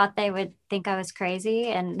 I thought they would think I was crazy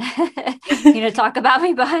and, talk about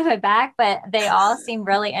me behind my back, but they all seem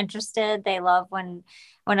really interested. They love when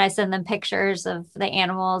I send them pictures of the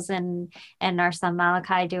animals and our son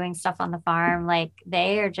Malachi doing stuff on the farm. Like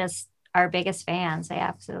they are just our biggest fans. They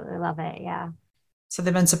absolutely love it. Yeah. So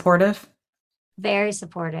they've been supportive. Very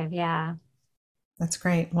supportive. Yeah. That's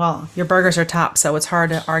great. Well, your burgers are top, so it's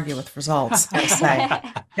hard to argue with results. Gotta say.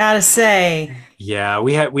 Gotta say. Yeah,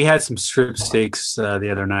 we had some strip steaks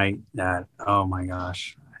the other night that, oh my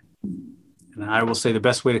gosh. And I will say the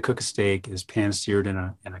best way to cook a steak is pan seared in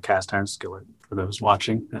a cast iron skillet for those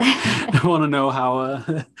watching. I want to know how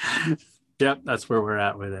yep, that's where we're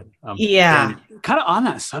at with it. Yeah. Kind of on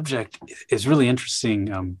that subject is really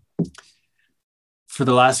interesting. For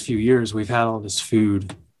the last few years, we've had all this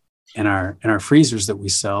food in our freezers that we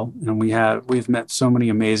sell, and we've met so many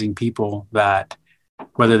amazing people that,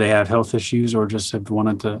 whether they have health issues or just have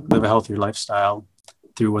wanted to live a healthier lifestyle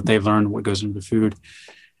through what they've learned, what goes into the food.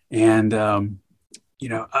 And I'm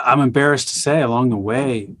embarrassed to say, along the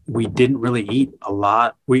way, we didn't really eat a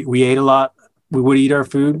lot. We ate a lot. We would eat our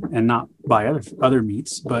food and not buy other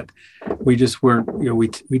meats, but we just weren't.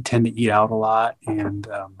 We tend to eat out a lot, and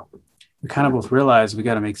we kind of both realized we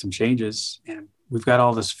got to make some changes. And we've got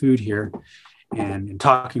all this food here, and in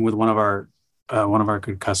talking with one of our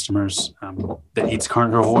good customers that eats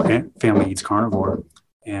carnivore, family eats carnivore,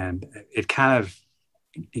 and it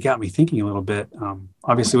got me thinking a little bit.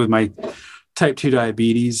 Obviously, with my type 2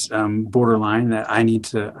 diabetes, borderline, that I need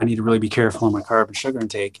to really be careful on my carb and sugar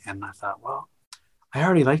intake. And I thought, well, I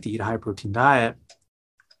already like to eat a high protein diet.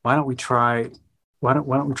 Why don't we try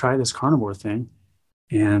this carnivore thing?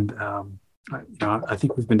 And I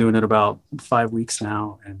think we've been doing it about 5 weeks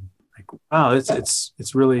now, and like, wow,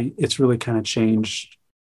 it's really kind of changed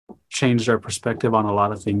our perspective on a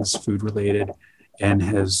lot of things food related, and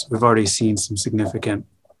we've already seen some significant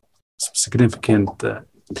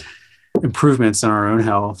improvements in our own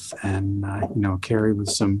health. And Carrie with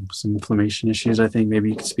some inflammation issues, I think maybe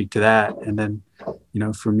you could speak to that. And then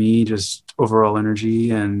for me, just overall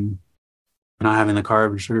energy and not having the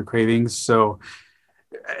carb and sugar cravings. So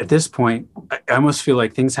at this point, I almost feel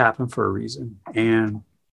like things happen for a reason. And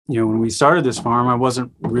when we started this farm, I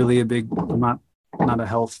wasn't really I'm not a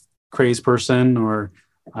health crazed person, or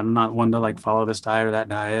I'm not one to like follow this diet or that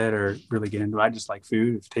diet or really get into it. I just like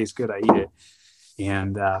food. If it tastes good, I eat it.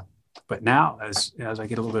 And but now, as I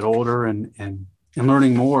get a little bit older and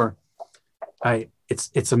learning more,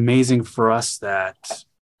 it's amazing for us that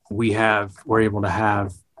we're able to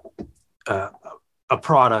have a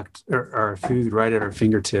product or food right at our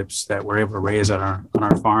fingertips that we're able to raise on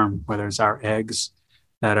our farm, whether it's our eggs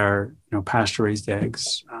that are pasture raised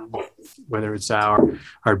eggs, whether it's our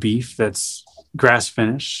beef that's grass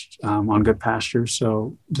finished on good pasture.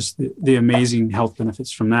 So just the amazing health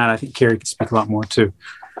benefits from that. I think Carrie could speak a lot more to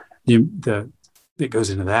that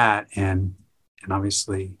goes into that, and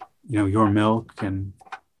obviously your milk, and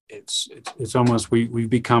it's almost we've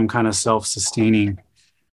become kind of self-sustaining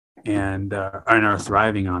and are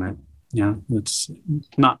thriving on it. It's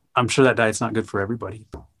not, I'm sure that diet's not good for everybody.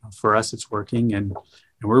 For us, it's working, and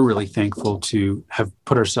we're really thankful to have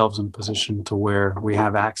put ourselves in a position to where we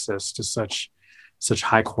have access to such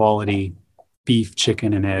high quality beef,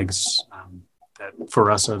 chicken, and eggs that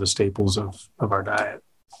for us are the staples of our diet.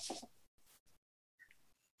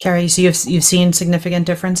 Carrie, so you've seen significant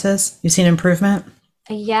differences? You've seen improvement?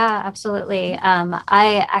 Yeah, absolutely.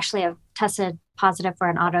 I actually have tested positive for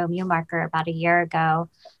an autoimmune marker about a year ago,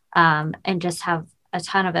 and just have a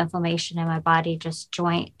ton of inflammation in my body, just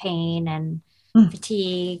joint pain and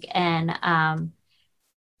fatigue, and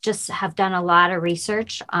just have done a lot of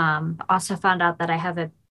research. Also found out that I have a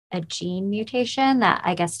gene mutation that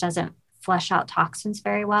I guess doesn't flush out toxins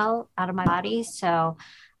very well out of my body. So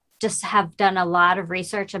just have done a lot of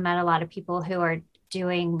research and met a lot of people who are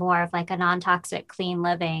doing more of like a non-toxic, clean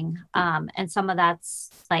living. And some of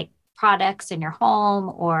that's like products in your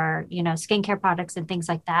home, or, skincare products and things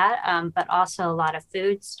like that. But also a lot of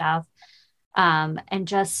food stuff. And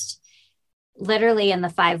just literally in the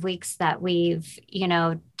 5 weeks that we've,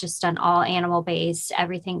 just done all animal based,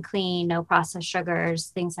 everything clean, no processed sugars,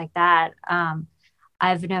 things like that.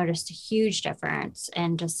 I've noticed a huge difference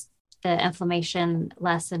in just the inflammation,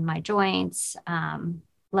 less in my joints,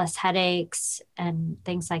 less headaches and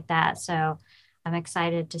things like that. So I'm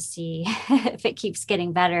excited to see if it keeps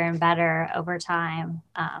getting better and better over time.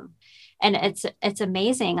 And it's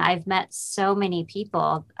amazing. I've met so many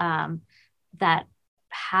people that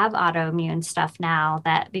have autoimmune stuff now,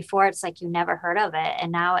 that before it's like you never heard of it,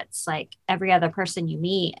 and now it's like every other person you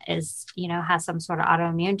meet is has some sort of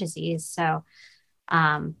autoimmune disease. So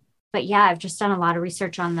But yeah, I've just done a lot of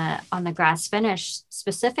research on the grass finish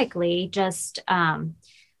specifically, just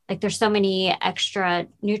like there's so many extra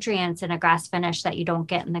nutrients in a grass finish that you don't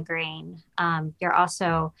get in the grain. You're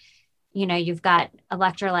also, you've got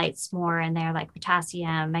electrolytes more in there, like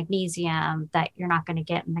potassium, magnesium, that you're not going to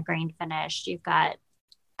get in the grain finish. You've got,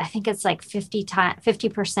 I think it's like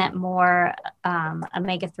 50% more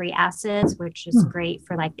omega-3 acids, which is great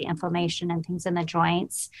for like the inflammation and things in the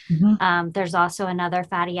joints. There's also another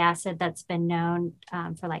fatty acid that's been known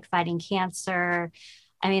for like fighting cancer.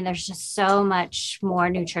 I mean, there's just so much more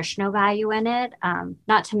nutritional value in it.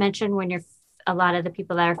 Not to mention a lot of the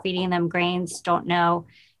people that are feeding them grains don't know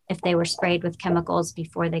if they were sprayed with chemicals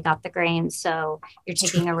before they got the grains. So you're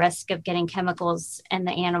taking a risk of getting chemicals in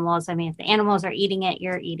the animals. I mean, if the animals are eating it,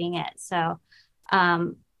 you're eating it. So,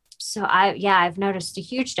 I've noticed a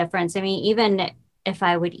huge difference. I mean, even if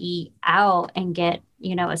I would eat out and get,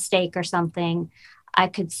 a steak or something, I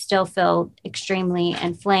could still feel extremely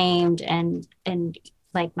inflamed and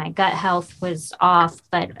like my gut health was off.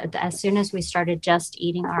 But as soon as we started just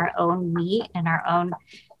eating our own meat and our own,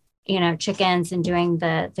 chickens and doing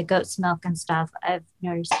the goat's milk and stuff, I've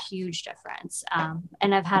noticed a huge difference.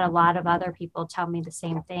 And I've had a lot of other people tell me the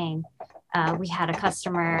same thing. We had a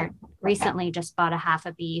customer recently just bought a half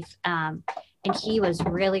a beef, and he was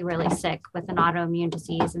really, really sick with an autoimmune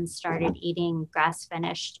disease and started eating grass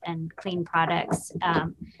finished and clean products.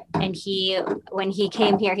 And when he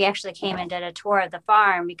came here, he actually came and did a tour of the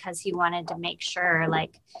farm because he wanted to make sure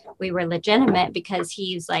like we were legitimate, because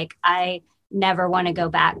he's like, I never want to go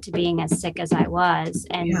back to being as sick as I was.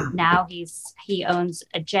 And now he owns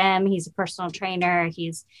a gym. He's a personal trainer.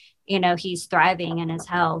 He's thriving in his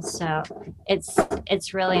health. So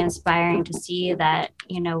it's really inspiring to see that,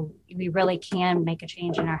 we really can make a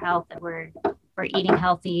change in our health, that we're eating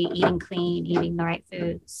healthy, eating clean, eating the right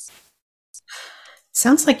foods.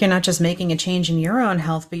 Sounds like you're not just making a change in your own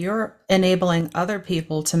health, but you're enabling other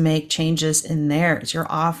people to make changes in theirs.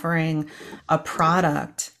 You're offering a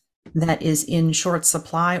product that is in short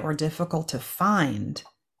supply or difficult to find.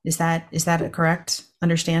 Is that a correct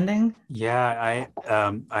understanding? Yeah,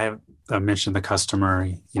 I have mentioned the customer,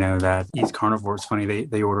 that eats carnivore. It's funny,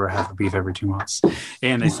 they order a half a beef every 2 months,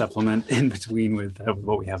 and they supplement in between with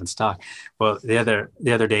what we have in stock. Well, the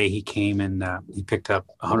other day he came and he picked up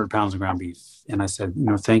 100 pounds of ground beef, and I said,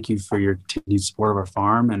 thank you for your continued support of our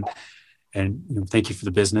farm, and thank you for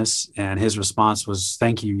the business. And his response was,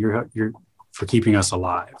 thank you. You're for keeping us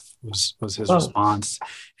alive. Was his response,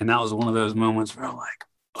 and that was one of those moments where I'm like,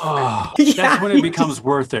 oh, that's when it becomes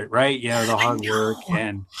worth it, right? The hard work,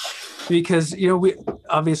 and because we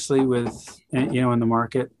obviously with in the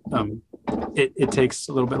market, it takes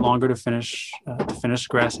a little bit longer to finish a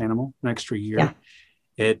grass animal, an extra year. Yeah.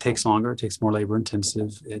 It takes longer. It takes more labor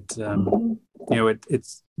intensive. We're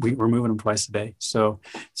moving them twice a day, so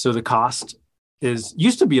the cost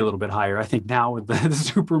used to be a little bit higher. I think now with the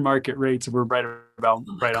supermarket rates, we're right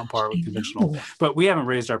on par with conventional. But we haven't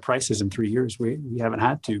raised our prices in 3 years. We haven't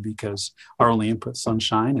had to, because our only input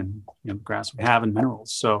sunshine and the grass we have and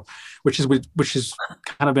minerals. So which has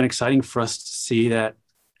kind of been exciting for us to see that,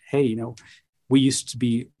 hey, we used to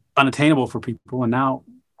be unattainable for people, and now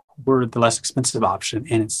we're the less expensive option,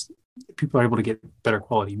 and people are able to get better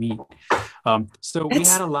quality meat. So we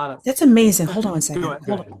had a lot of. That's amazing. Hold on one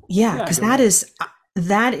second. Yeah, because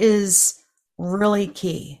that is really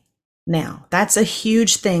key. Now, that's a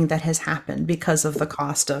huge thing that has happened because of the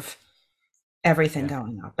cost of everything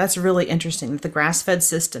going up. That's really interesting. The grass-fed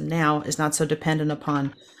system now is not so dependent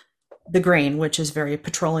upon the grain, which is very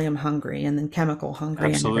petroleum hungry and then chemical hungry.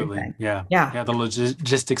 Absolutely. And everything. Yeah. The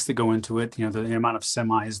logistics that go into it, the amount of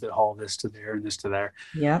semis that haul this to there and this to there.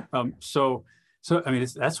 Yeah. So I mean,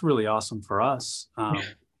 that's really awesome for us.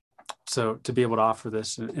 So to be able to offer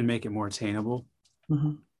this and make it more attainable.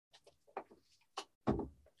 Mm-hmm.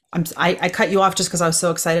 I cut you off just because I was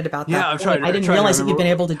so excited about that. Yeah, I didn't realize that you've been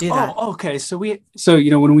able to do that. Oh, okay. So when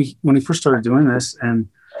we first started doing this, and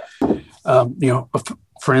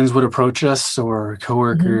friends would approach us, or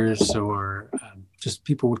coworkers, mm-hmm. or just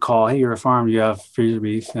people would call, hey, you're a farm, you have freezer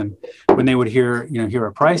beef, and when they would hear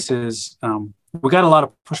our prices, we got a lot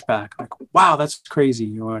of pushback. Like, wow, that's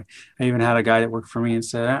crazy. I even had a guy that worked for me and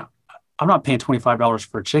said, I'm not paying $25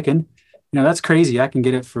 for a chicken. That's crazy. I can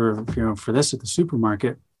get it for this at the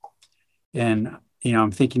supermarket. And,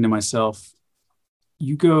 I'm thinking to myself,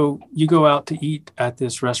 you go out to eat at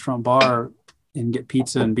this restaurant bar and get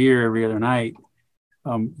pizza and beer every other night.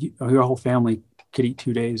 Your whole family could eat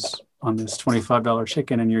 2 days on this $25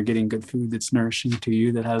 chicken, and you're getting good food that's nourishing to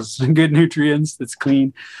you, that has good nutrients, that's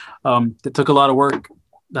clean, that took a lot of work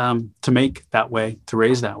to make that way, to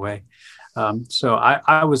raise that way. So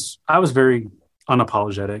I was very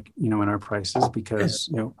unapologetic, in our prices because,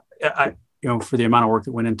 for the amount of work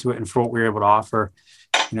that went into it and for what we were able to offer,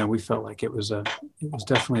 we felt like it was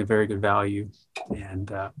definitely a very good value.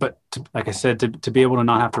 And, but like I said, to be able to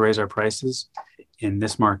not have to raise our prices in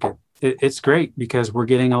this market, it's great because we're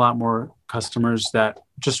getting a lot more customers that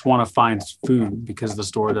just want to find food because the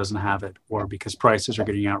store doesn't have it or because prices are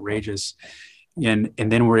getting outrageous. And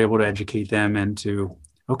then we're able to educate them into,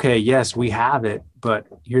 okay, yes, we have it, but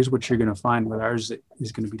here's what you're going to find with ours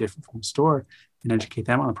is going to be different from the store, and educate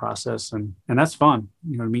them on the process. And that's fun,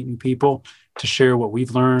 to meet new people, to share what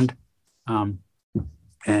we've learned, and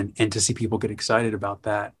to see people get excited about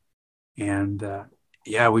that. And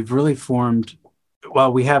we've really formed,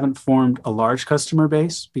 well, we haven't formed a large customer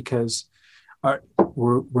base because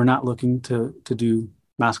we're not looking to do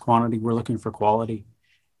mass quantity. We're looking for quality,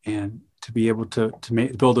 and to be able to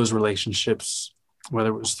build those relationships, whether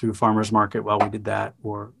it was through farmers market while we did that,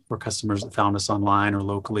 or customers that found us online or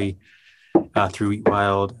locally through Eat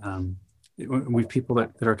Wild. We have people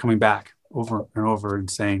that are coming back over and over and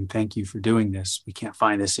saying, thank you for doing this. We can't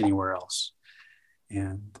find this anywhere else.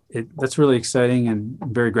 And that's really exciting and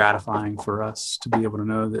very gratifying for us to be able to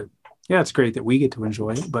know that, yeah, it's great that we get to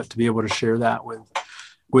enjoy it, but to be able to share that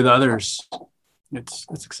with others,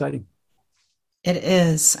 it's exciting. It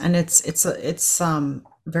is. And it's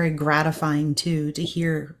very gratifying too, to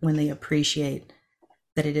hear when they appreciate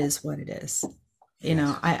that it is what it is.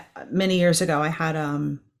 I many years ago, I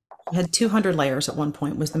had 200 layers at one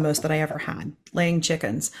point, was the most that I ever had, laying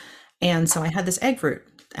chickens. And so I had this egg root,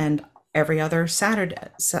 and every other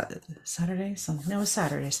Saturdays,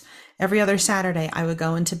 every other Saturday, I would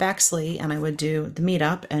go into Bexley and I would do the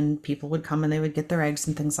meetup, and people would come and they would get their eggs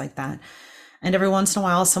and things like that. And every once in a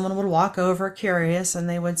while, someone would walk over curious and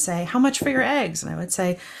they would say, how much for your eggs? And I would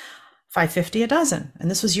say, $5.50 a dozen.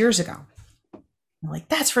 And this was years ago. I'm like,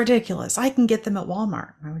 that's ridiculous. I can get them at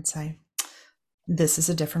Walmart. And I would say, this is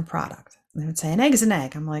a different product. And they would say, an egg's an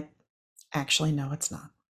egg. I'm like, actually, no, it's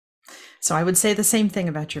not. So I would say the same thing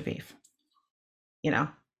about your beef.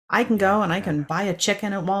 I can go and I can buy a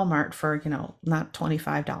chicken at Walmart for, not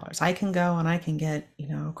 $25. I can go and I can get,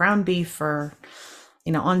 ground beef for,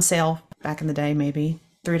 on sale back in the day, maybe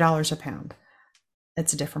 $3 a pound.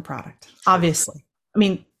 It's a different product, obviously. I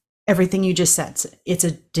mean, everything you just said, it's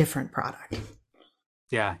a different product.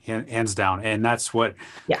 Yeah, hands down. And that's what,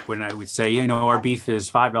 when I would say, our beef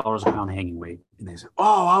is $5 a pound hanging weight. And they say,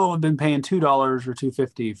 oh, I've been paying $2 or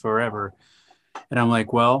 $2.50 forever. And I'm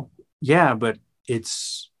like, well, yeah, but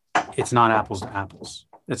it's not apples to apples.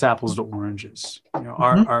 It's apples to oranges.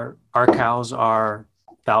 Our cows are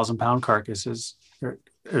 1,000-pound carcasses, or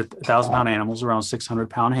 1,000-pound animals, around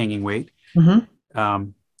 600-pound hanging weight,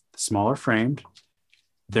 smaller framed.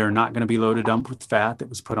 They're not going to be loaded up with fat that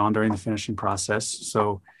was put on during the finishing process.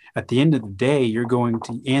 So at the end of the day,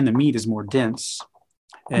 and the meat is more dense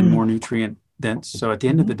and more nutrient dense. So at the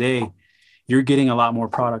end of the day, you're getting a lot more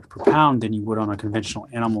product per pound than you would on a conventional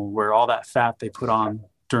animal, where all that fat they put on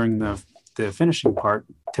during the finishing part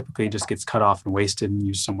typically just gets cut off and wasted and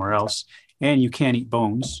used somewhere else. And you can't eat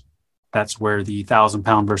bones. That's where the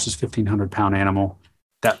 1,000-pound versus 1,500-pound animal,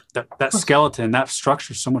 that skeleton, that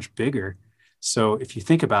structure is so much bigger. So if you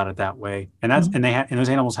think about it that way, and those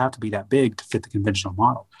animals have to be that big to fit the conventional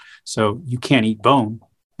model. So you can't eat bone.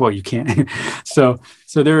 Well, you can't. so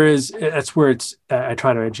that's where I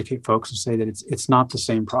try to educate folks and say that it's not the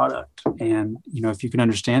same product. And, if you can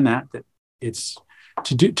understand that it's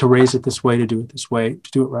to raise it this way, to do it this way,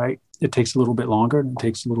 to do it right, it takes a little bit longer and it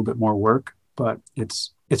takes a little bit more work, but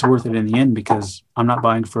it's worth it in the end, because I'm not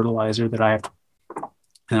buying fertilizer that I have to,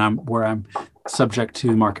 and I'm subject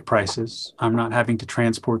to market prices. I'm not having to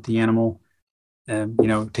transport the animal,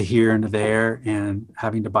 to here and to there, and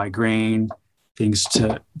having to buy grain, things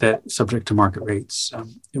that subject to market rates.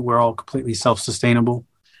 We're all completely self-sustainable,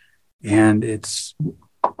 and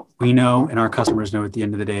we know, and our customers know, at the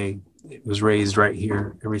end of the day, it was raised right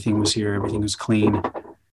here. Everything was here. Everything was clean,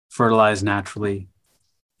 fertilized naturally,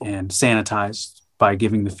 and sanitized by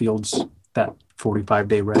giving the fields that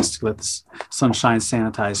 45-day rest to let the sunshine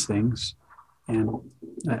sanitize things. And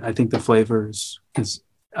I think the flavor is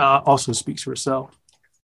also speaks for itself.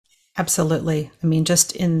 Absolutely. I mean,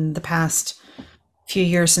 just in the past few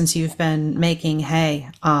years since you've been making hay,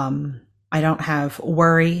 I don't have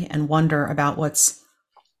worry and wonder about what's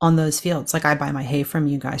on those fields. Like, I buy my hay from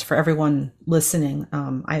you guys. For everyone listening,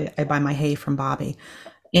 I buy my hay from Bobby,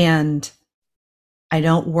 and I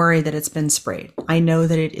don't worry that it's been sprayed. I know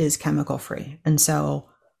that it is chemical free. And so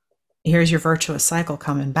here's your virtuous cycle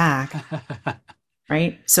coming back.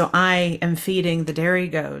 right? So I am feeding the dairy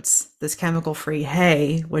goats this chemical-free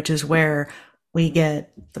hay, which is where we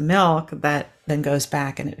get the milk that then goes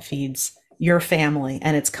back and it feeds your family,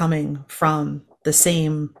 and it's coming from the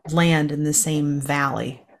same land in the same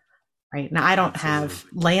valley, right? Now I don't have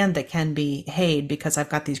land that can be hayed because I've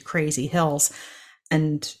got these crazy hills,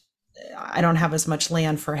 and I don't have as much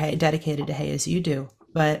land for hay dedicated to hay as you do.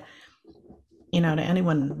 But to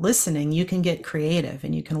anyone listening, you can get creative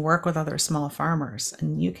and you can work with other small farmers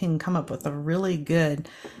and you can come up with a really good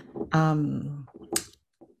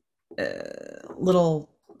little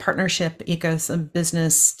partnership ecosystem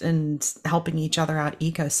business and helping each other out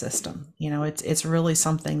ecosystem. It's really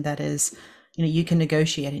something that is, you can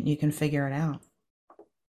negotiate it and you can figure it out.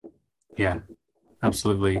 Yeah,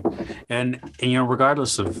 absolutely. And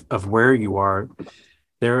regardless of where you are,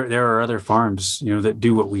 there are other farms, that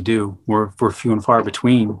do what we do. We're few and far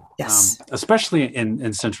between. Yes. Especially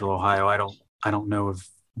in Central Ohio. I don't know of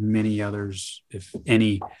many others, if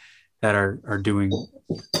any, that are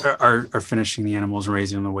finishing the animals and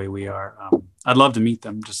raising them the way we are. I'd love to meet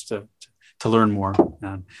them just to learn more.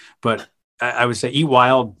 But I would say Eat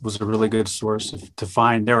Wild was a really good source to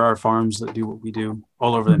find. There are farms that do what we do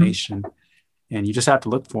all over the nation, and you just have to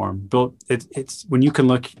look for them. It's when you can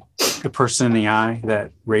look the person in the eye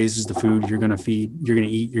that raises the food you're going to feed, you're going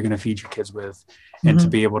to eat, you're going to feed your kids with, and to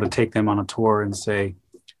be able to take them on a tour and say,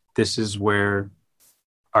 this is where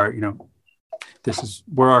our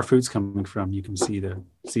food's coming from. You can see the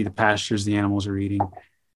pastures the animals are eating.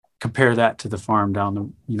 Compare that to the farm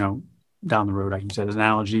down the road. I use that as an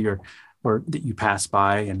analogy, or that you pass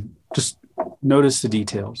by, and just notice the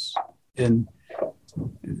details. And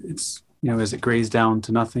it's, is it grazed down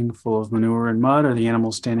to nothing, full of manure and mud? Are the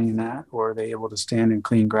animals standing in that, or are they able to stand in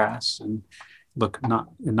clean grass and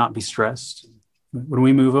not be stressed? When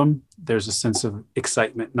we move them, there's a sense of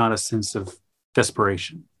excitement, not a sense of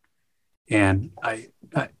desperation. And I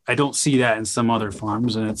don't see that in some other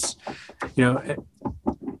farms, and it's,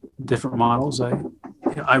 different models.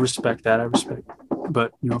 I respect that.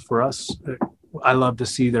 But for us, I love to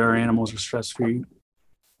see that our animals are stress-free,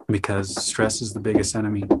 because stress is the biggest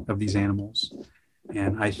enemy of these animals.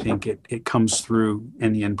 And I think it comes through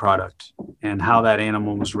in the end product, and how that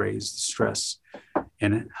animal was raised, stress,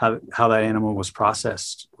 and how that animal was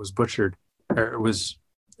processed, was butchered, or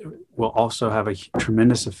will also have a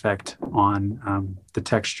tremendous effect on the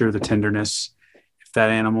texture, the tenderness. If that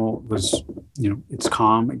animal was, it's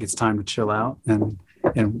calm, it gets time to chill out, and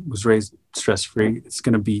was raised stress-free, it's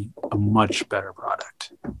going to be a much better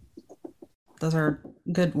product. Those are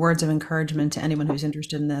good words of encouragement to anyone who's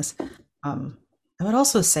interested in this. I would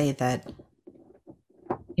also say that,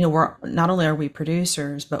 we're not only are we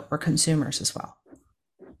producers, but we're consumers as well.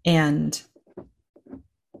 And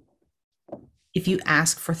if you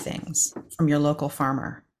ask for things from your local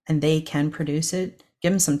farmer and they can produce it,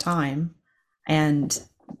 give them some time. And,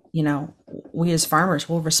 we as farmers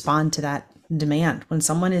will respond to that demand. When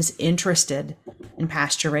someone is interested in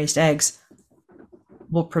pasture-raised eggs,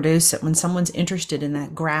 we'll produce it. When someone's interested in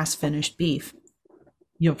that grass-finished beef,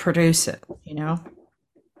 you'll produce it,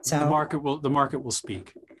 So the market will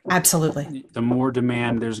speak. Absolutely. The more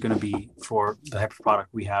demand there's going to be for the type of product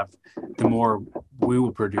we have, the more we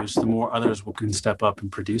will produce, the more others can step up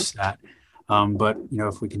and produce that. But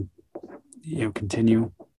if we can,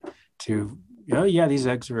 continue to, these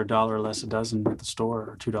eggs are $1 less a dozen at the store,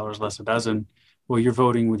 or $2 less a dozen. Well, you're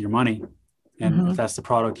voting with your money, and if that's the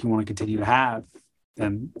product you want to continue to have,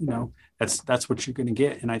 then that's what you're going to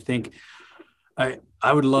get. And I think I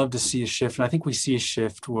would love to see a shift, and I think we see a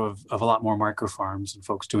shift of a lot more micro farms and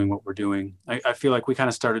folks doing what we're doing. I feel like we kind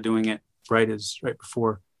of started doing it right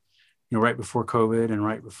before COVID, and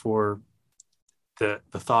right before the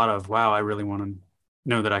thought of, wow, I really want to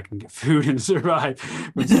know that I can get food and survive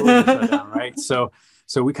when stores shut down, right? So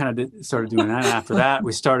we kind of started doing that. And after that,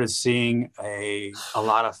 we started seeing a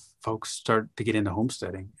lot of folks start to get into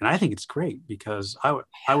homesteading, and I think it's great, because I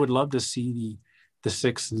would love to see the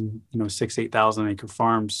 8,000 acre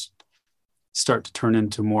farms start to turn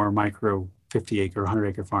into more micro 50 acre, 100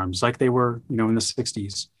 acre farms, like they were, in the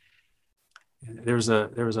 60s. There was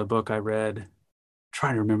a book I read, I'm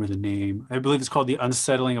trying to remember the name. I believe it's called The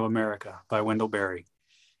Unsettling of America by Wendell Berry.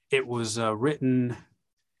 It was written,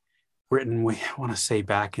 I want to say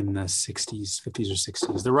back in the 50s or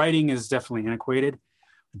 60s. The writing is definitely antiquated,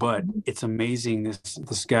 but it's amazing.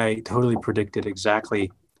 This guy totally predicted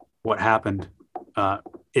exactly what happened.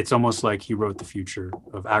 It's almost like he wrote the future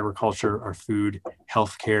of agriculture, our food,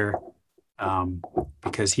 healthcare,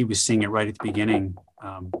 because he was seeing it right at the beginning,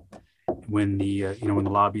 when the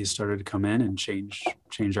lobbyists started to come in and change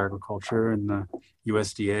agriculture, and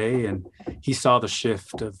USDA, and he saw the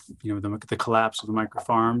shift of the collapse of the micro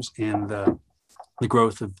farms and the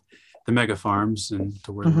growth of the mega farms, and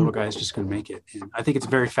to where the little guy's just going to make it. And I think it's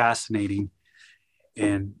very fascinating,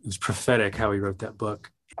 and it was prophetic how he wrote that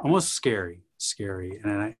book. Almost scary,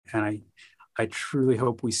 and I truly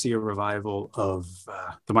hope we see a revival of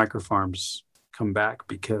the micro farms come back,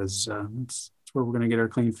 because it's where we're going to get our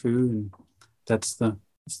clean food, and that's the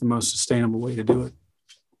most sustainable way to do it.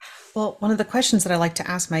 Well, one of the questions that I like to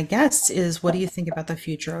ask my guests is, what do you think about the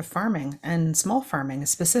future of farming and small farming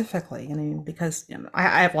specifically? I mean, because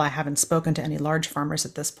I haven't spoken to any large farmers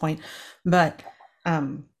at this point, but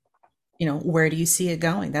where do you see it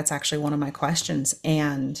going? That's actually one of my questions.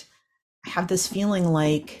 And I have this feeling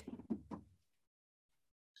like,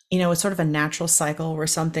 it's sort of a natural cycle where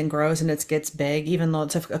something grows and it gets big, even though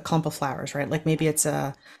it's a clump of flowers, right? Like maybe it's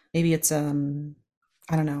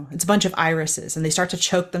I don't know, it's a bunch of irises and they start to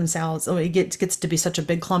choke themselves. It gets to be such a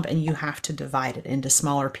big clump, and you have to divide it into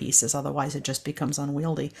smaller pieces. Otherwise it just becomes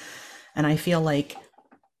unwieldy. And I feel like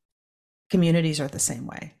communities are the same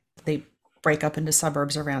way. They break up into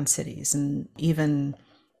suburbs around cities, and even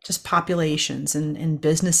just populations and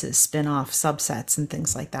businesses spin off subsets and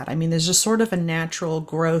things like that. I mean, there's just sort of a natural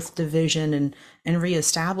growth, division, and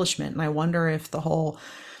reestablishment. And I wonder if the whole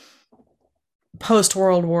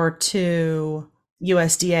post-World War II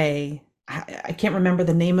USDA, I can't remember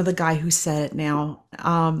the name of the guy who said it now,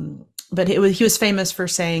 but he was famous for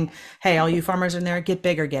saying, "Hey, all you farmers in there, get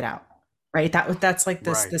big or get out." Right? That's like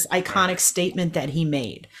this iconic statement that he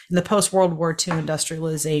made in the post-World War II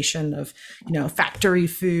industrialization of factory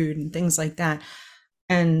food and things like that.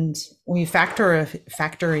 And we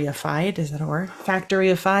factoryified, is that a word?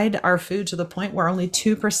 Factoryified our food to the point where only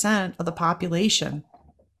 2% of the population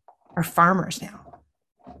are farmers now.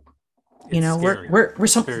 We're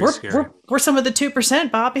some of the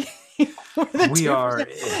 2%, Bobby. We are.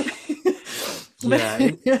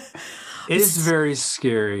 Yeah, it is very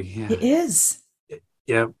scary. Yeah. It is.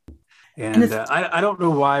 Yep. And I don't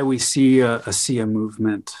know why we see a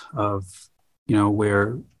movement of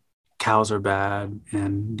where cows are bad,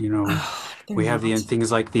 and we have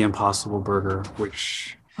things like the Impossible Burger,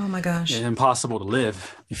 which, oh my gosh, it's impossible to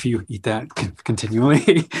live if you eat that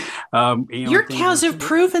continually. Your cows have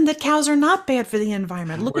proven that cows are not bad for the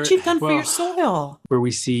environment. Look what you've done for your soil. Where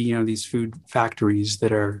we see, these food factories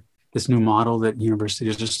that are this new model that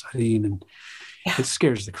universities are studying, and it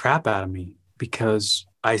scares the crap out of me, because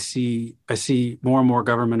I see more and more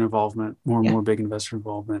government involvement, more and more big investor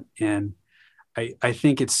involvement, and I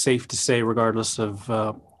think it's safe to say, regardless of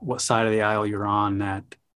what side of the aisle you're on, that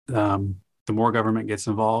the more government gets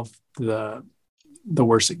involved, the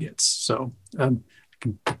worse it gets. So I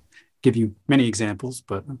can give you many examples,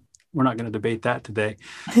 but we're not going to debate that today.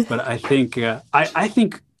 But I think I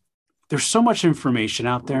think there's so much information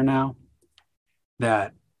out there now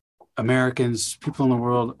that Americans, people in the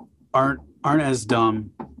world, aren't as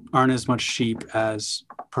dumb, aren't as much sheep as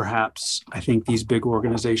perhaps I think these big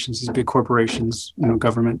organizations, these big corporations,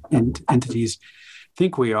 government entities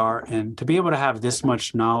think we are. And to be able to have this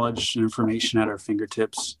much knowledge and information at our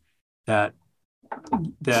fingertips, that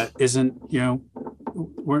isn't,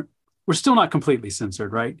 we're still not completely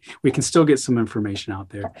censored, right? We can still get some information out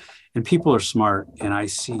there, and people are smart. And I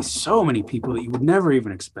see so many people that you would never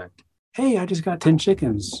even expect. Hey, I just got 10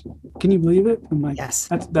 chickens. Can you believe it? I'm like, yes,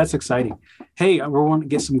 that's exciting. Hey, we want to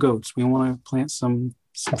get some goats. We want to plant some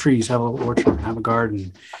trees, have a little orchard, have a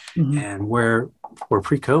garden. Mm-hmm. And where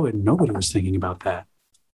pre-COVID, nobody was thinking about that.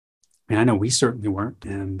 I mean, I know we certainly weren't.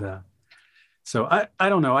 And so I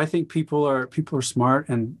don't know. I think people are smart,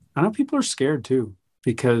 and I know people are scared too,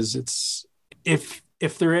 because it's if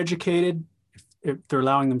they're educated, if they're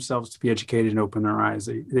allowing themselves to be educated and open their eyes,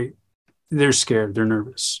 they're scared, they're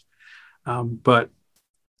nervous. But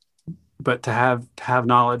to have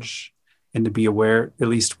knowledge and to be aware, at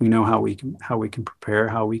least we know how we can prepare,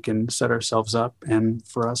 how we can set ourselves up. And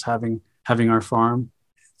for us having our farm,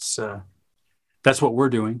 that's what we're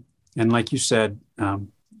doing. And like you said, the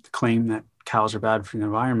claim that cows are bad for the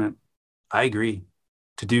environment, I agree.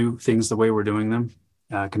 To do things the way we're doing them,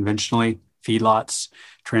 conventionally, feedlots,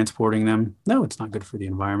 transporting them, no, it's not good for the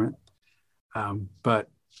environment. But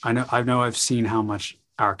I've seen how much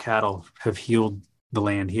our cattle have healed the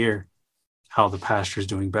land here, how the pasture is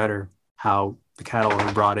doing better, how the cattle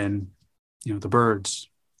are brought in, the birds.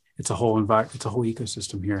 It's a whole it's a whole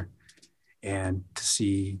ecosystem here. And to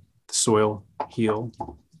see the soil heal,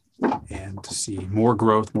 and to see more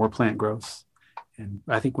growth, more plant growth. And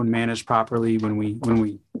I think when managed properly, when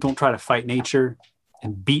we don't try to fight nature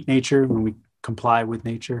and beat nature, when we comply with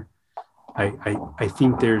nature, I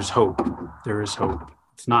think there's hope. There is hope.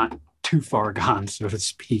 It's not too far gone, so to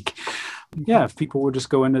speak. Yeah, if people would just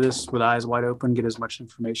go into this with eyes wide open, get as much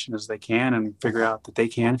information as they can, and figure out that they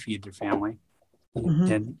can feed their family,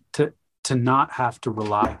 and to not have to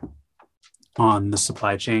rely on the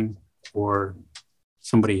supply chain or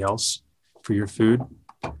somebody else for your food.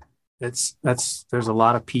 There's a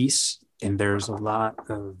lot of peace, and there's a lot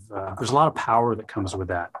of power that comes with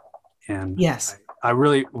that. And yes, I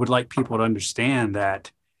really would like people to understand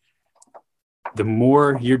that the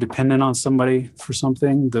more you're dependent on somebody for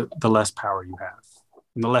something, the less power you have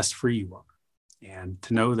and the less free you are. And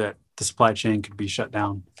to know that the supply chain could be shut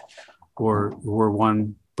down, or we're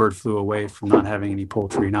one bird flu away from not having any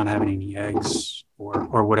poultry, not having any eggs,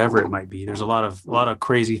 or whatever it might be. There's a lot of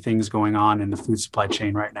crazy things going on in the food supply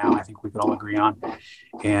chain right now. I think we could all agree on.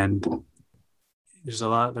 And there's a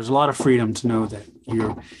lot of freedom to know that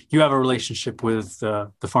you have a relationship with the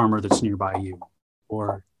farmer that's nearby you,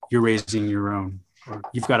 or you're raising your own, or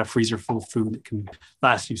you've got a freezer full of food that can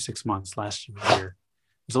last you 6 months, last you a year.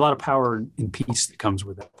 There's a lot of power and peace that comes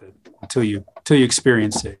with it that until you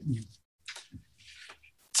experience it,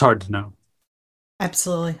 it's hard to know.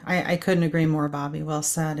 absolutely. I couldn't agree more, Bobby. Well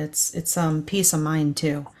said. It's peace of mind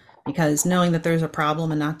too, because knowing that there's a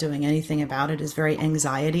problem and not doing anything about it is very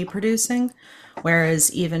anxiety producing.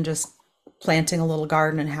 Whereas even just planting a little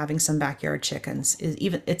garden and having some backyard chickens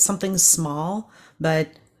it's something small, but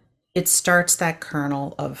it starts that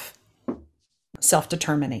kernel of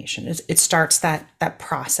self-determination. It starts that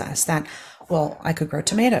process that, well, I could grow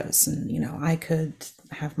tomatoes, and I could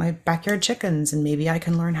have my backyard chickens, and maybe I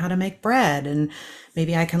can learn how to make bread, and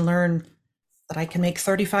maybe I can learn that I can make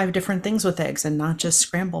 35 different things with eggs and not just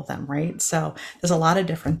scramble them, right? So there's a lot of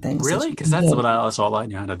different things. Really? Because that's all I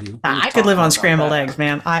know how to do. I could live on scrambled eggs,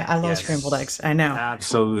 man. I love scrambled eggs. I know.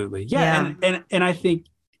 Absolutely. Yeah. And I think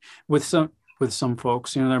with some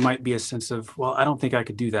folks, there might be a sense of, well, I don't think I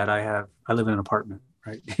could do that. I live in an apartment,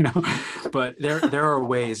 right? But there are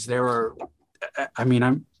ways. There are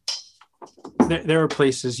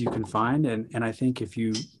places you can find, and I think if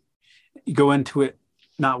you go into it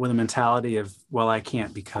not with a mentality of, well, I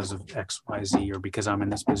can't because of X, Y, Z, or because I'm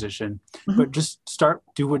in this position, but just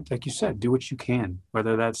like you said, do what you can,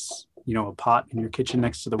 whether that's a pot in your kitchen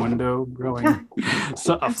next to the window growing a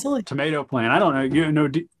tomato plant. I don't know.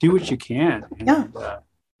 Do what you can. And,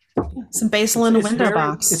 some basil in a window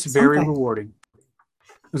box. It's very rewarding. I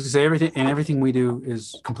was going to say everything we do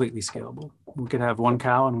is completely scalable. We could have one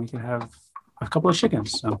cow and we could have a couple of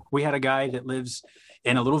chickens. So we had a guy that lives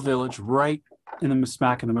in a little village right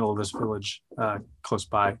smack in the middle of this village, close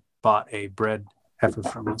by, bought a bred heifer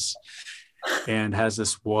from us, and has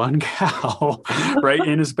this one cow right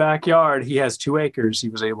in his backyard. He has 2 acres he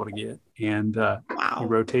was able to get, and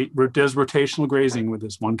he does rotational grazing with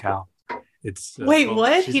this one cow. It's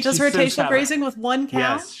what? He does rotational grazing with one cow?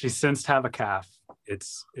 Yes, she's since have a calf.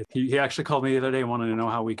 He actually called me the other day, wanted to know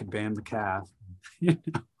how we could ban the calf.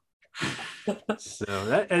 So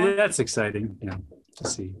that's exciting, to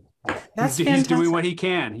see. He's doing what he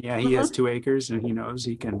can. Yeah, he has 2 acres, and he knows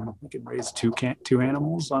he can raise two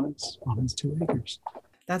animals on his 2 acres.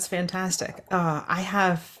 That's fantastic. I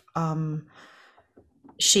have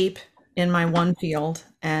sheep in my one field,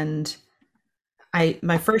 and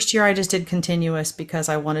my first year I just did continuous because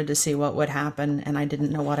I wanted to see what would happen, and I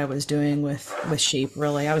didn't know what I was doing with sheep,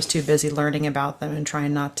 really. I was too busy learning about them and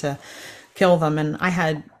trying not to kill them, and I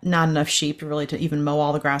had not enough sheep really to even mow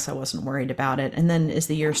all the grass. I wasn't worried about it. And then as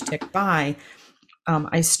the years ticked by,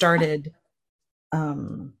 I started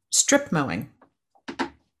strip mowing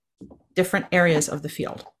different areas of the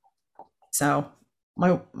field. So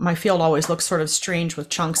my field always looks sort of strange with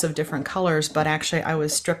chunks of different colors, but actually I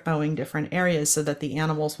was strip mowing different areas so that the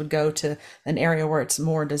animals would go to an area where it's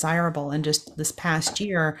more desirable. And just this past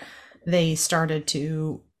year, they started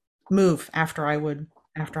to move after I would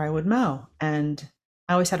mow, and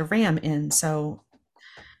I always had a ram in. So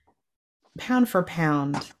pound for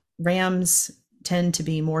pound, rams tend to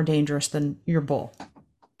be more dangerous than your bull.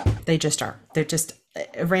 They just are.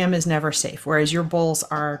 A ram is never safe, whereas your bulls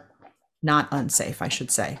are not unsafe, I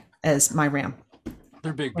should say, as my ram.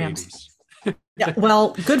 They're big rams. Babies. Yeah,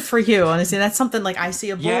 well, good for you. Honestly, that's something like I see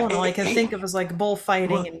a bull and all I can think of is like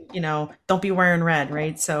bullfighting, and don't be wearing red,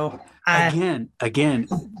 right? So again,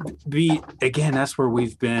 that's where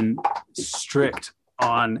we've been strict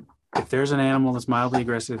on. If there's an animal that's mildly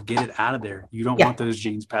aggressive, get it out of there. You don't want those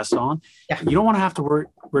genes passed on. Yeah. You don't want to have to worry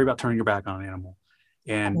about turning your back on an animal,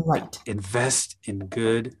 and invest in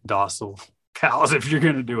good, docile cows if you're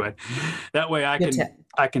going to do it. That way I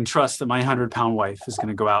can trust that my 100-pound wife is going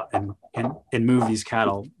to go out and move these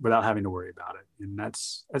cattle without having to worry about it. And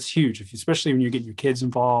that's huge, especially when you get your kids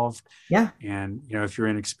involved. Yeah. And, if you're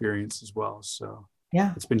inexperienced as well. So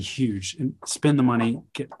yeah, it's been huge. And spend the money,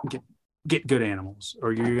 get good animals,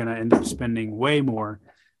 or you're going to end up spending way more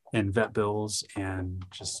in vet bills and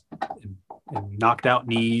just and knocked out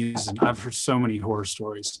knees. And I've heard so many horror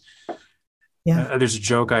stories. Yeah. There's a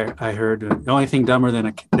joke I heard. The only thing dumber than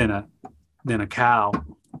a cow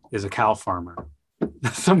is a cow farmer.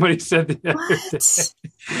 Somebody said the other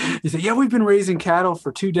day. He said, "Yeah, we've been raising cattle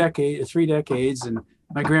for 3 decades, and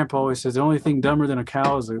my grandpa always says the only thing dumber than a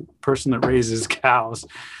cow is a person that raises cows."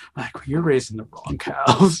 I'm like, well, you're raising the wrong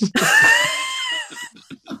cows.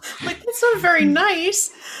 Like, that's not very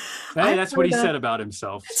nice. Hey, that's what he said about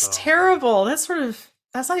himself. It's terrible. That's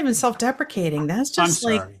not even self-deprecating. That's just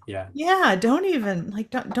yeah. Don't even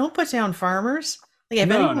don't put down farmers. Like,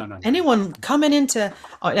 if anyone coming into,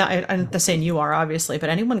 I'm not saying you are, obviously, but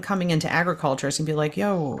anyone coming into agriculture is gonna be like,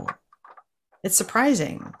 yo, it's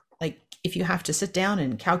surprising. Like, if you have to sit down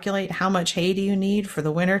and calculate how much hay do you need for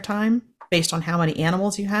the winter time based on how many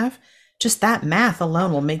animals you have, just that math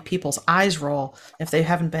alone will make people's eyes roll if they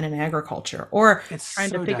haven't been in agriculture, or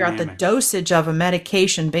trying to figure out the dosage of a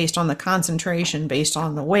medication based on the concentration, based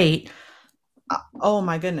on the weight. Oh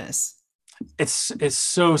my goodness. It's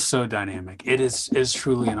so dynamic. It is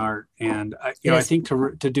truly an art. And I think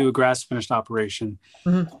to do a grass finished operation,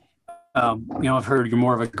 I've heard you're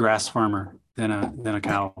more of a grass farmer than a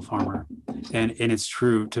cow farmer. And it's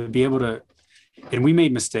true to be able to, and we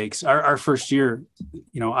made mistakes. Our first year,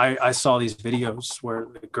 I saw these videos where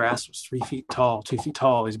the grass was 3 feet tall, 2 feet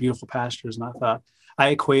tall, these beautiful pastures. And I thought, I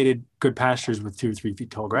equated good pastures with 2 or 3 feet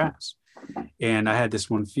tall grass. And I had this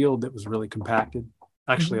one field that was really compacted.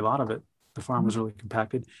 Actually, a lot of it, the farm was really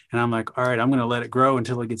compacted. And I'm like, all right, I'm going to let it grow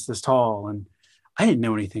until it gets this tall. And I didn't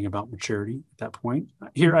know anything about maturity at that point.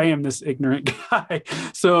 Here I am, this ignorant guy.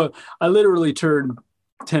 So I literally turned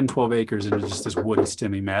 10, 12 acres into just this woody,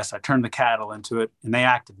 stemmy mess. I turned the cattle into it, and they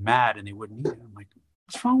acted mad and they wouldn't eat it. I'm like,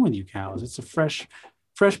 what's wrong with you cows? It's a fresh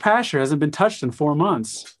pasture. It hasn't been touched in 4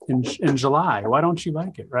 months in July. Why don't you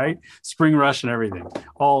like it, right? Spring rush and everything,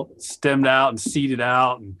 all stemmed out and seeded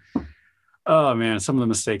out. And oh man, some of the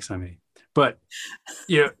mistakes I made. But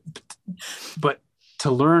but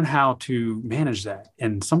to learn how to manage that.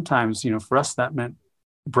 And sometimes, for us, that meant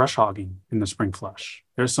brush hogging in the spring flush.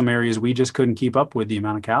 There's some areas we just couldn't keep up with the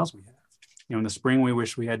amount of cows we have. In the spring, we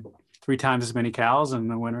wish we had 3 times as many cows. And in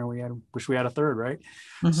the winter, wish we had a third, right?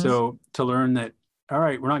 Mm-hmm. So to learn that, all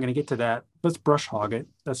right, we're not going to get to that. Let's brush hog it.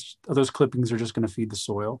 Those clippings are just going to feed the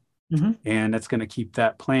soil. Mm-hmm. And that's going to keep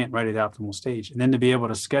that plant right at the optimal stage. And then to be able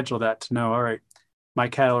to schedule that to know, all right, my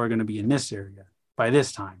cattle are going to be in this area by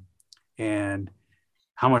this time. And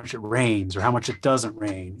how much it rains or how much it doesn't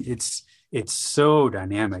rain. It's so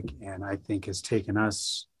dynamic, and I think has taken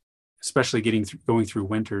us, especially going through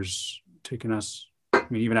winters,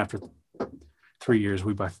 even after 3 years,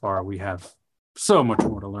 we have so much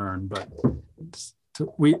more to learn, but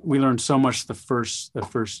we learned so much the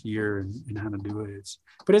first year and how to do it.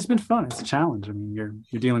 But it's been fun. It's a challenge. I mean,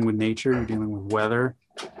 you're dealing with nature, you're dealing with weather.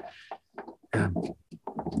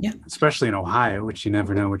 Yeah, especially in Ohio, which you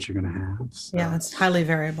never know what you're going to have. So. Yeah, it's highly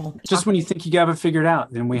variable. Just when you think you have it figured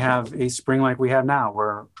out, then we have a spring like we have now,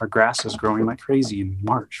 where our grass is growing like crazy in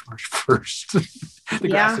March 1st. The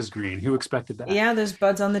grass is green. Who expected that? Yeah, there's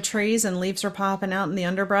buds on the trees and leaves are popping out in the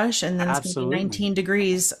underbrush, and then it's going to be 19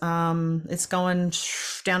 degrees. It's going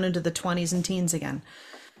down into the 20s and teens again.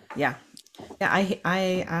 Yeah,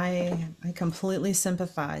 I completely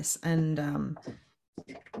sympathize. And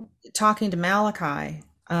talking to Malachi,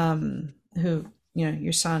 who,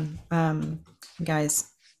 your son, guys,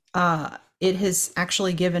 it has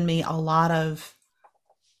actually given me a lot of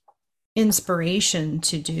inspiration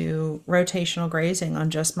to do rotational grazing on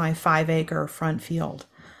just my 5-acre front field,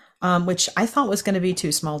 which I thought was going to be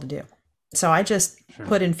too small to do. So I just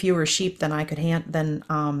put in fewer sheep than I could than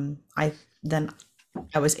I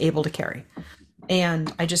was able to carry.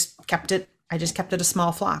 And I just kept it a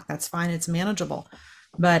small flock. That's fine. It's manageable.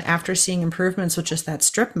 But after seeing improvements with just that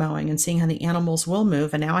strip mowing and seeing how the animals will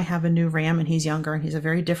move, and now I have a new ram and he's younger and he's a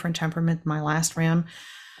very different temperament than my last ram.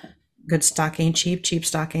 Good stock ain't cheap, cheap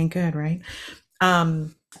stock ain't good, right?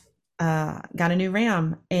 Got a new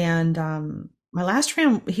ram, and my last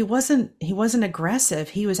ram, he wasn't aggressive.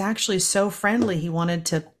 He was actually so friendly. He wanted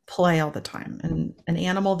to play all the time, and an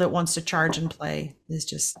animal that wants to charge and play is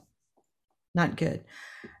just not good.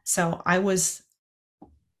 So I was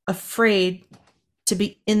afraid to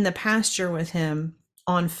be in the pasture with him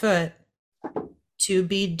on foot, to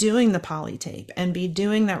be doing the poly tape and be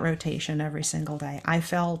doing that rotation every single day. I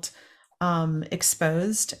felt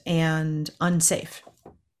exposed and unsafe.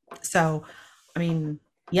 So I mean,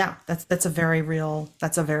 yeah, that's a very real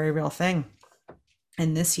thing.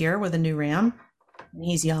 And this year with a new ram,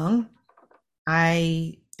 he's young,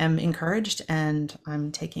 I am encouraged and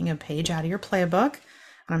I'm taking a page out of your playbook.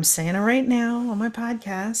 And I'm saying it right now on my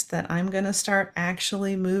podcast that I'm going to start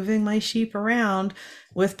actually moving my sheep around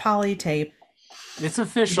with poly tape It's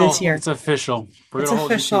official. this year. It's official. We're It's going to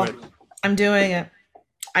hold you to official. it. I'm doing it.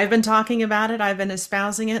 I've been talking about it. I've been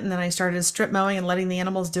espousing it. And then I started strip mowing and letting the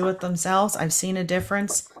animals do it themselves. I've seen a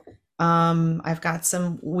difference. I've got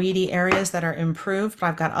some weedy areas that are improved, but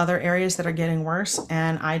I've got other areas that are getting worse.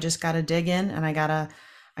 And I just got to dig in and I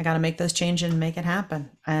gotta make those changes and make it happen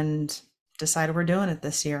and decide we're doing it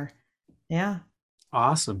this year. Yeah.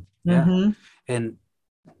 Awesome. Yeah. Mm-hmm. And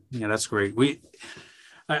yeah, that's great.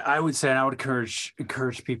 I would say, and I would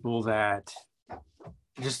encourage people that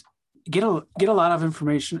just get a lot of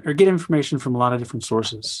information, or get information from a lot of different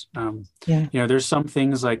sources. Yeah. There's some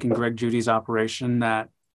things like in Greg Judy's operation that,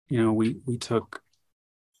 we took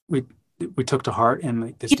to heart, and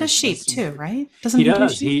like He does sheep too, right? Doesn't he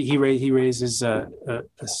does. He raises a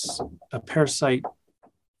parasite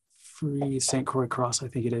free St. Croix cross, I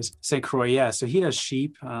think it is. St. Croix, yeah. So he does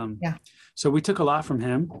sheep. Yeah. So we took a lot from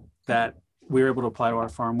him that we were able to apply to our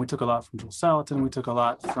farm. We took a lot from Joel Salatin. We took a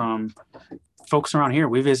lot from folks around here.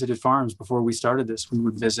 We visited farms before we started this. We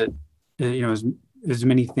would visit, as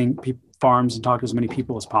many farms and talk to as many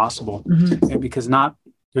people as possible. Mm-hmm. And because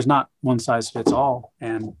there's not one size fits all,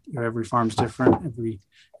 and every farm's different.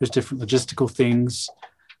 There's different logistical things.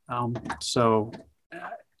 So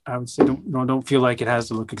I would say don't feel like it has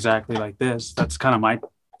to look exactly like this. That's kind of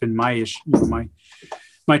my issue.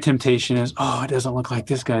 My temptation is, it doesn't look like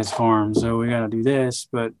this guy's farm, so we got to do this.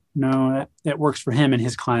 But no, that works for him and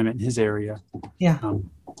his climate and his area. Yeah.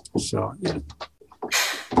 So yeah.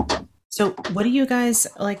 So what do you guys,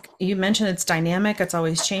 like you mentioned, it's dynamic, it's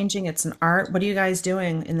always changing, it's an art. What are you guys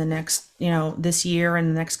doing in the next, this year and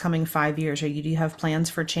the next coming 5 years? Do you have plans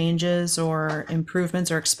for changes or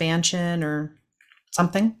improvements or expansion or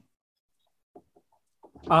something?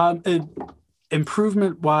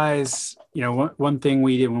 Improvement wise, one thing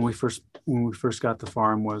we did when we first got the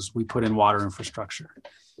farm was we put in water infrastructure,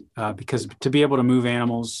 because to be able to move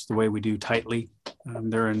animals the way we do tightly,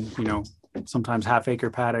 they're in, sometimes half-acre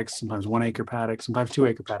paddocks, sometimes 1 acre paddocks, sometimes 2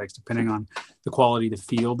 acre paddocks, depending on the quality of the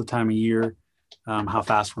field, the time of year, how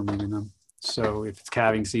fast we're moving them. So if it's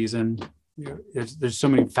calving season, there's so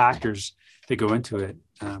many factors that go into it.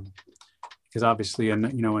 Because obviously, a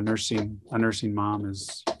nursing mom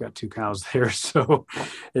has got 2 cows there, so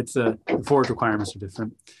it's the forage requirements are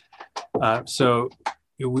different. So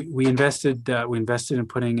we invested in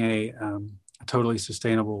putting a totally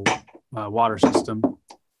sustainable water system.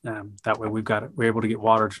 That way we're able to get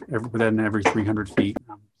water within every 300 feet.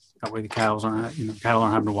 That way the cattle aren't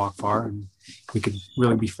having to walk far, and we could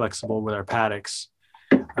really be flexible with our paddocks.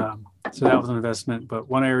 So that was an investment. But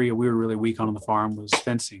one area we were really weak on the farm was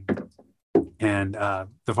fencing. And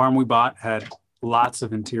the farm we bought had lots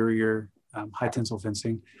of interior high tensile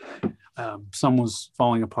fencing. Some was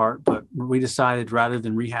falling apart, but we decided rather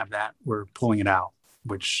than rehab that, we're pulling it out,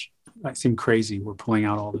 which might seem crazy. We're pulling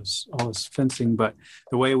out all this fencing, but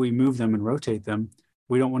the way we move them and rotate them,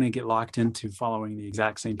 we don't want to get locked into following the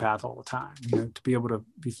exact same path all the time. To be able to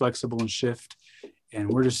be flexible and shift. And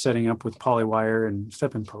we're just setting up with poly wire and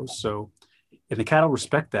stepping posts. So, and the cattle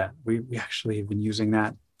respect that. We actually have been using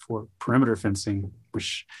that for perimeter fencing,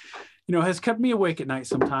 which has kept me awake at night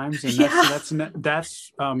sometimes. And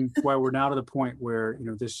that's why we're now to the point where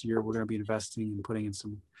this year we're going to be investing and putting in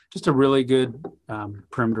just a really good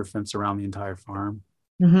perimeter fence around the entire farm.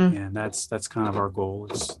 Mm-hmm. And that's kind of our goal.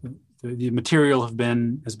 It's the material has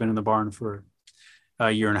been in the barn for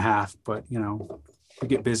a year and a half, but we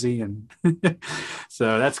get busy, and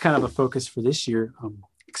so that's kind of a focus for this year.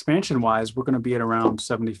 Expansion wise, we're going to be at around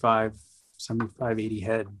 75, 80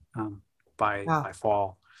 head by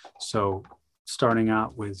fall. So starting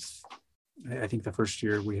out with, I think the first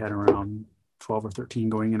year we had around 12 or 13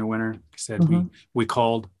 going into winter. Like I said, mm-hmm. we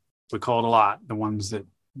called a lot, the ones that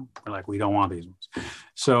were like, we don't want these ones.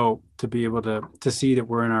 So to be able to see that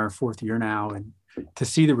we're in our 4th year now, and to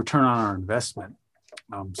see the return on our investment,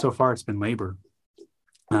 so far it's been labor,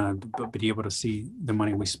 but be able to see the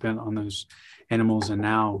money we spent on those animals, and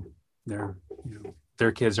now their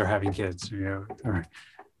kids are having kids, or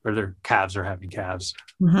their calves are having calves,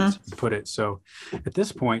 mm-hmm. put it. So at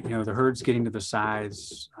this point, the herd's getting to the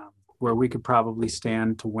size where we could probably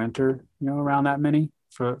stand to winter, around that many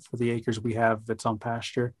for the acres we have that's on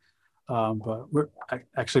pasture. But we're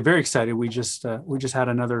actually very excited. We just had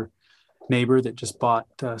another neighbor that just bought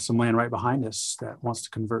some land right behind us that wants to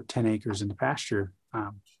convert 10 acres into pasture.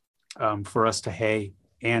 for us to hay,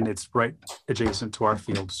 and it's right adjacent to our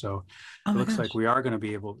field. So Oh it my looks gosh. like we are going to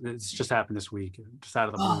be able. It's just happened this week, just out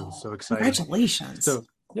of the blue. Oh, So excited! congratulations. So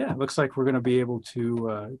yeah, it looks like we're going to be able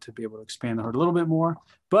to expand the herd a little bit more.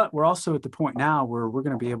 But we're also at the point now where we're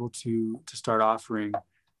going to be able to start offering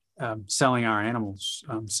selling our animals,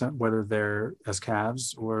 whether they're as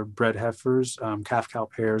calves or bred heifers, calf cow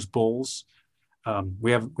pairs, bulls.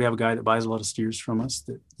 We have a guy that buys a lot of steers from us.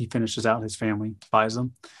 That he finishes out, his family buys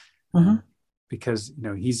them. Mm-hmm. Because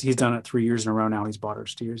he's done it 3 years in a row now. He's bought our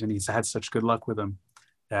steers, and he's had such good luck with them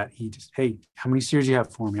that he just, hey, how many steers do you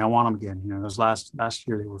have for me? I want them again. Those last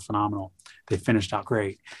year they were phenomenal. They finished out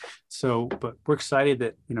great. So, but we're excited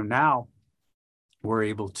that now we're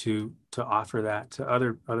able to offer that to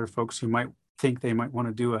other folks who might think they might want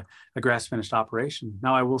to do a grass finished operation.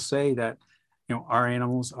 Now, I will say that our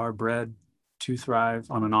animals are bred to thrive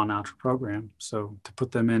on an all-natural program. So to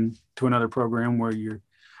put them into another program where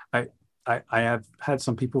I have had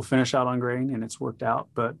some people finish out on grain and it's worked out,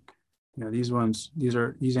 but these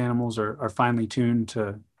animals are finely tuned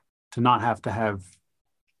to not have to have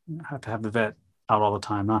the vet out all the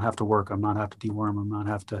time, not have to work them, not have to deworm them, not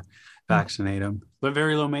have to vaccinate them, but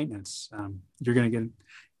very low maintenance. You're going to get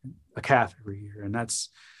a calf every year, and that's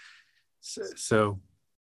so.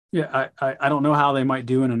 Yeah, I don't know how they might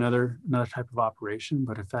do in another type of operation,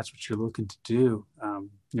 but if that's what you're looking to do,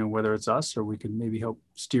 whether it's us or we can maybe help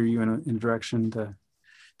steer you in a direction to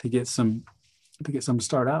get some to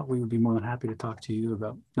start out, we would be more than happy to talk to you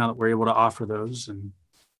about, now that we're able to offer those, and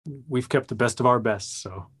we've kept the best of our best.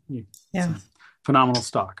 So yeah, phenomenal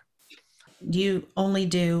stock. Do you only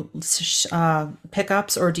do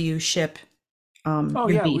pickups, or do you ship?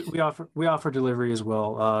 We offer delivery as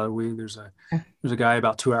well. There's a guy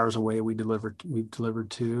about 2 hours away we've delivered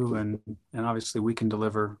to, and obviously we can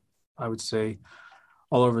deliver, I would say,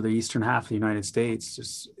 all over the eastern half of the United States.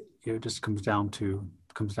 Just comes down to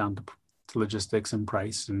logistics and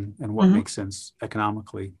price and what makes sense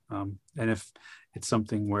economically. And if it's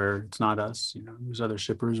something where it's not us, there's other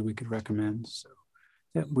shippers we could recommend. So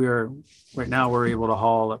yeah, right now we're able to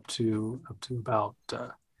haul up to about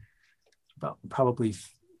probably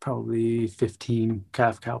 15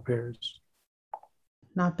 calf cow pairs.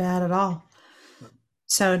 Not bad at all.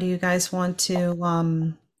 So do you guys want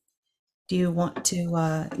to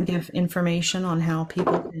give information on how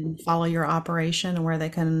people can follow your operation and where they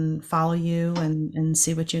can follow you and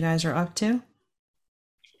see what you guys are up to?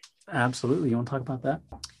 Absolutely. You want to talk about that?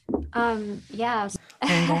 Yes.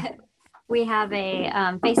 We have a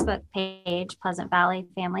Facebook page, Pleasant Valley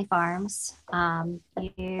Family Farms.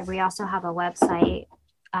 We also have a website,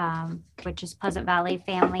 which is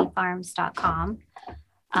pleasantvalleyfamilyfarms.com.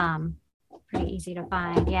 Pretty easy to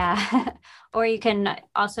find, yeah. Or you can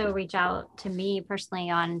also reach out to me personally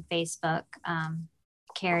on Facebook,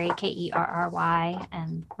 Kerry, Kerry,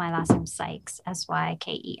 and my last name Sykes,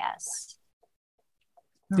 Sykes.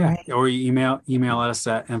 Yeah, right. Or you email us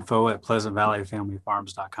at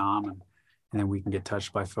info@pleasantvalleyfamilyfarms.com, and then we can get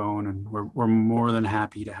touched by phone, and we're more than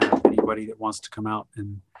happy to have anybody that wants to come out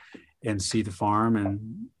and see the farm,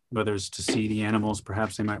 and whether it's to see the animals,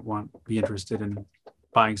 perhaps they might be interested in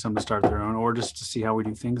buying some to start their own, or just to see how we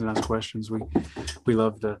do things and ask questions. We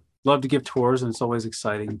love to give tours, and it's always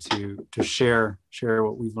exciting to share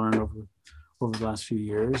what we've learned over the last few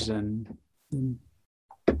years and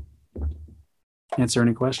answer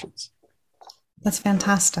any questions. That's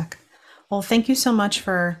fantastic. Well, thank you so much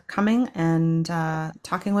for coming and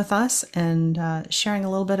talking with us and sharing a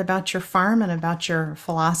little bit about your farm and about your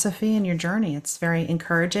philosophy and your journey. It's very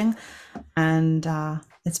encouraging, and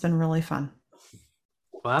it's been really fun.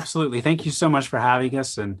 Well, absolutely. Thank you so much for having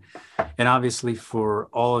us, and obviously for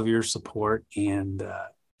all of your support and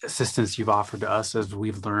assistance you've offered to us as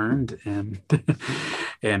we've learned, and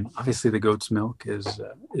and obviously the goat's milk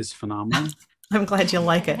is phenomenal. I'm glad you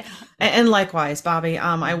like it. And likewise, Bobby,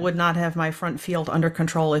 I would not have my front field under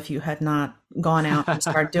control if you had not gone out and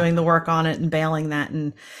started doing the work on it and baling that.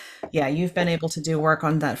 And yeah, you've been able to do work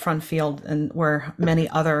on that front field, and where many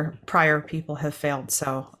other prior people have failed.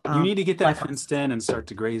 So you need to get that fenced in and start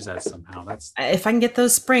to graze that somehow. If I can get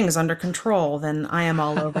those springs under control, then I am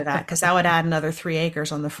all over that, because that would add another 3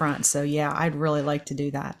 acres on the front. So yeah, I'd really like to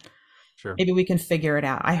do that. Sure. Maybe we can figure it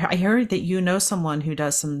out. I heard that you know someone who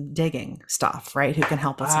does some digging stuff, right? Who can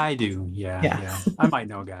help us? I do. Yeah. I might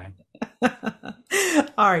know a guy.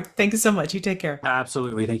 All right. Thank you so much. You take care.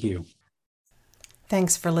 Absolutely. Thank you.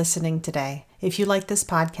 Thanks for listening today. If you like this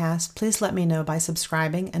podcast, please let me know by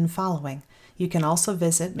subscribing and following. You can also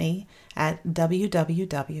visit me at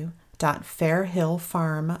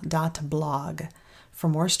www.fairhillfarm.blog for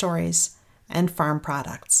more stories and farm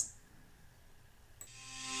products.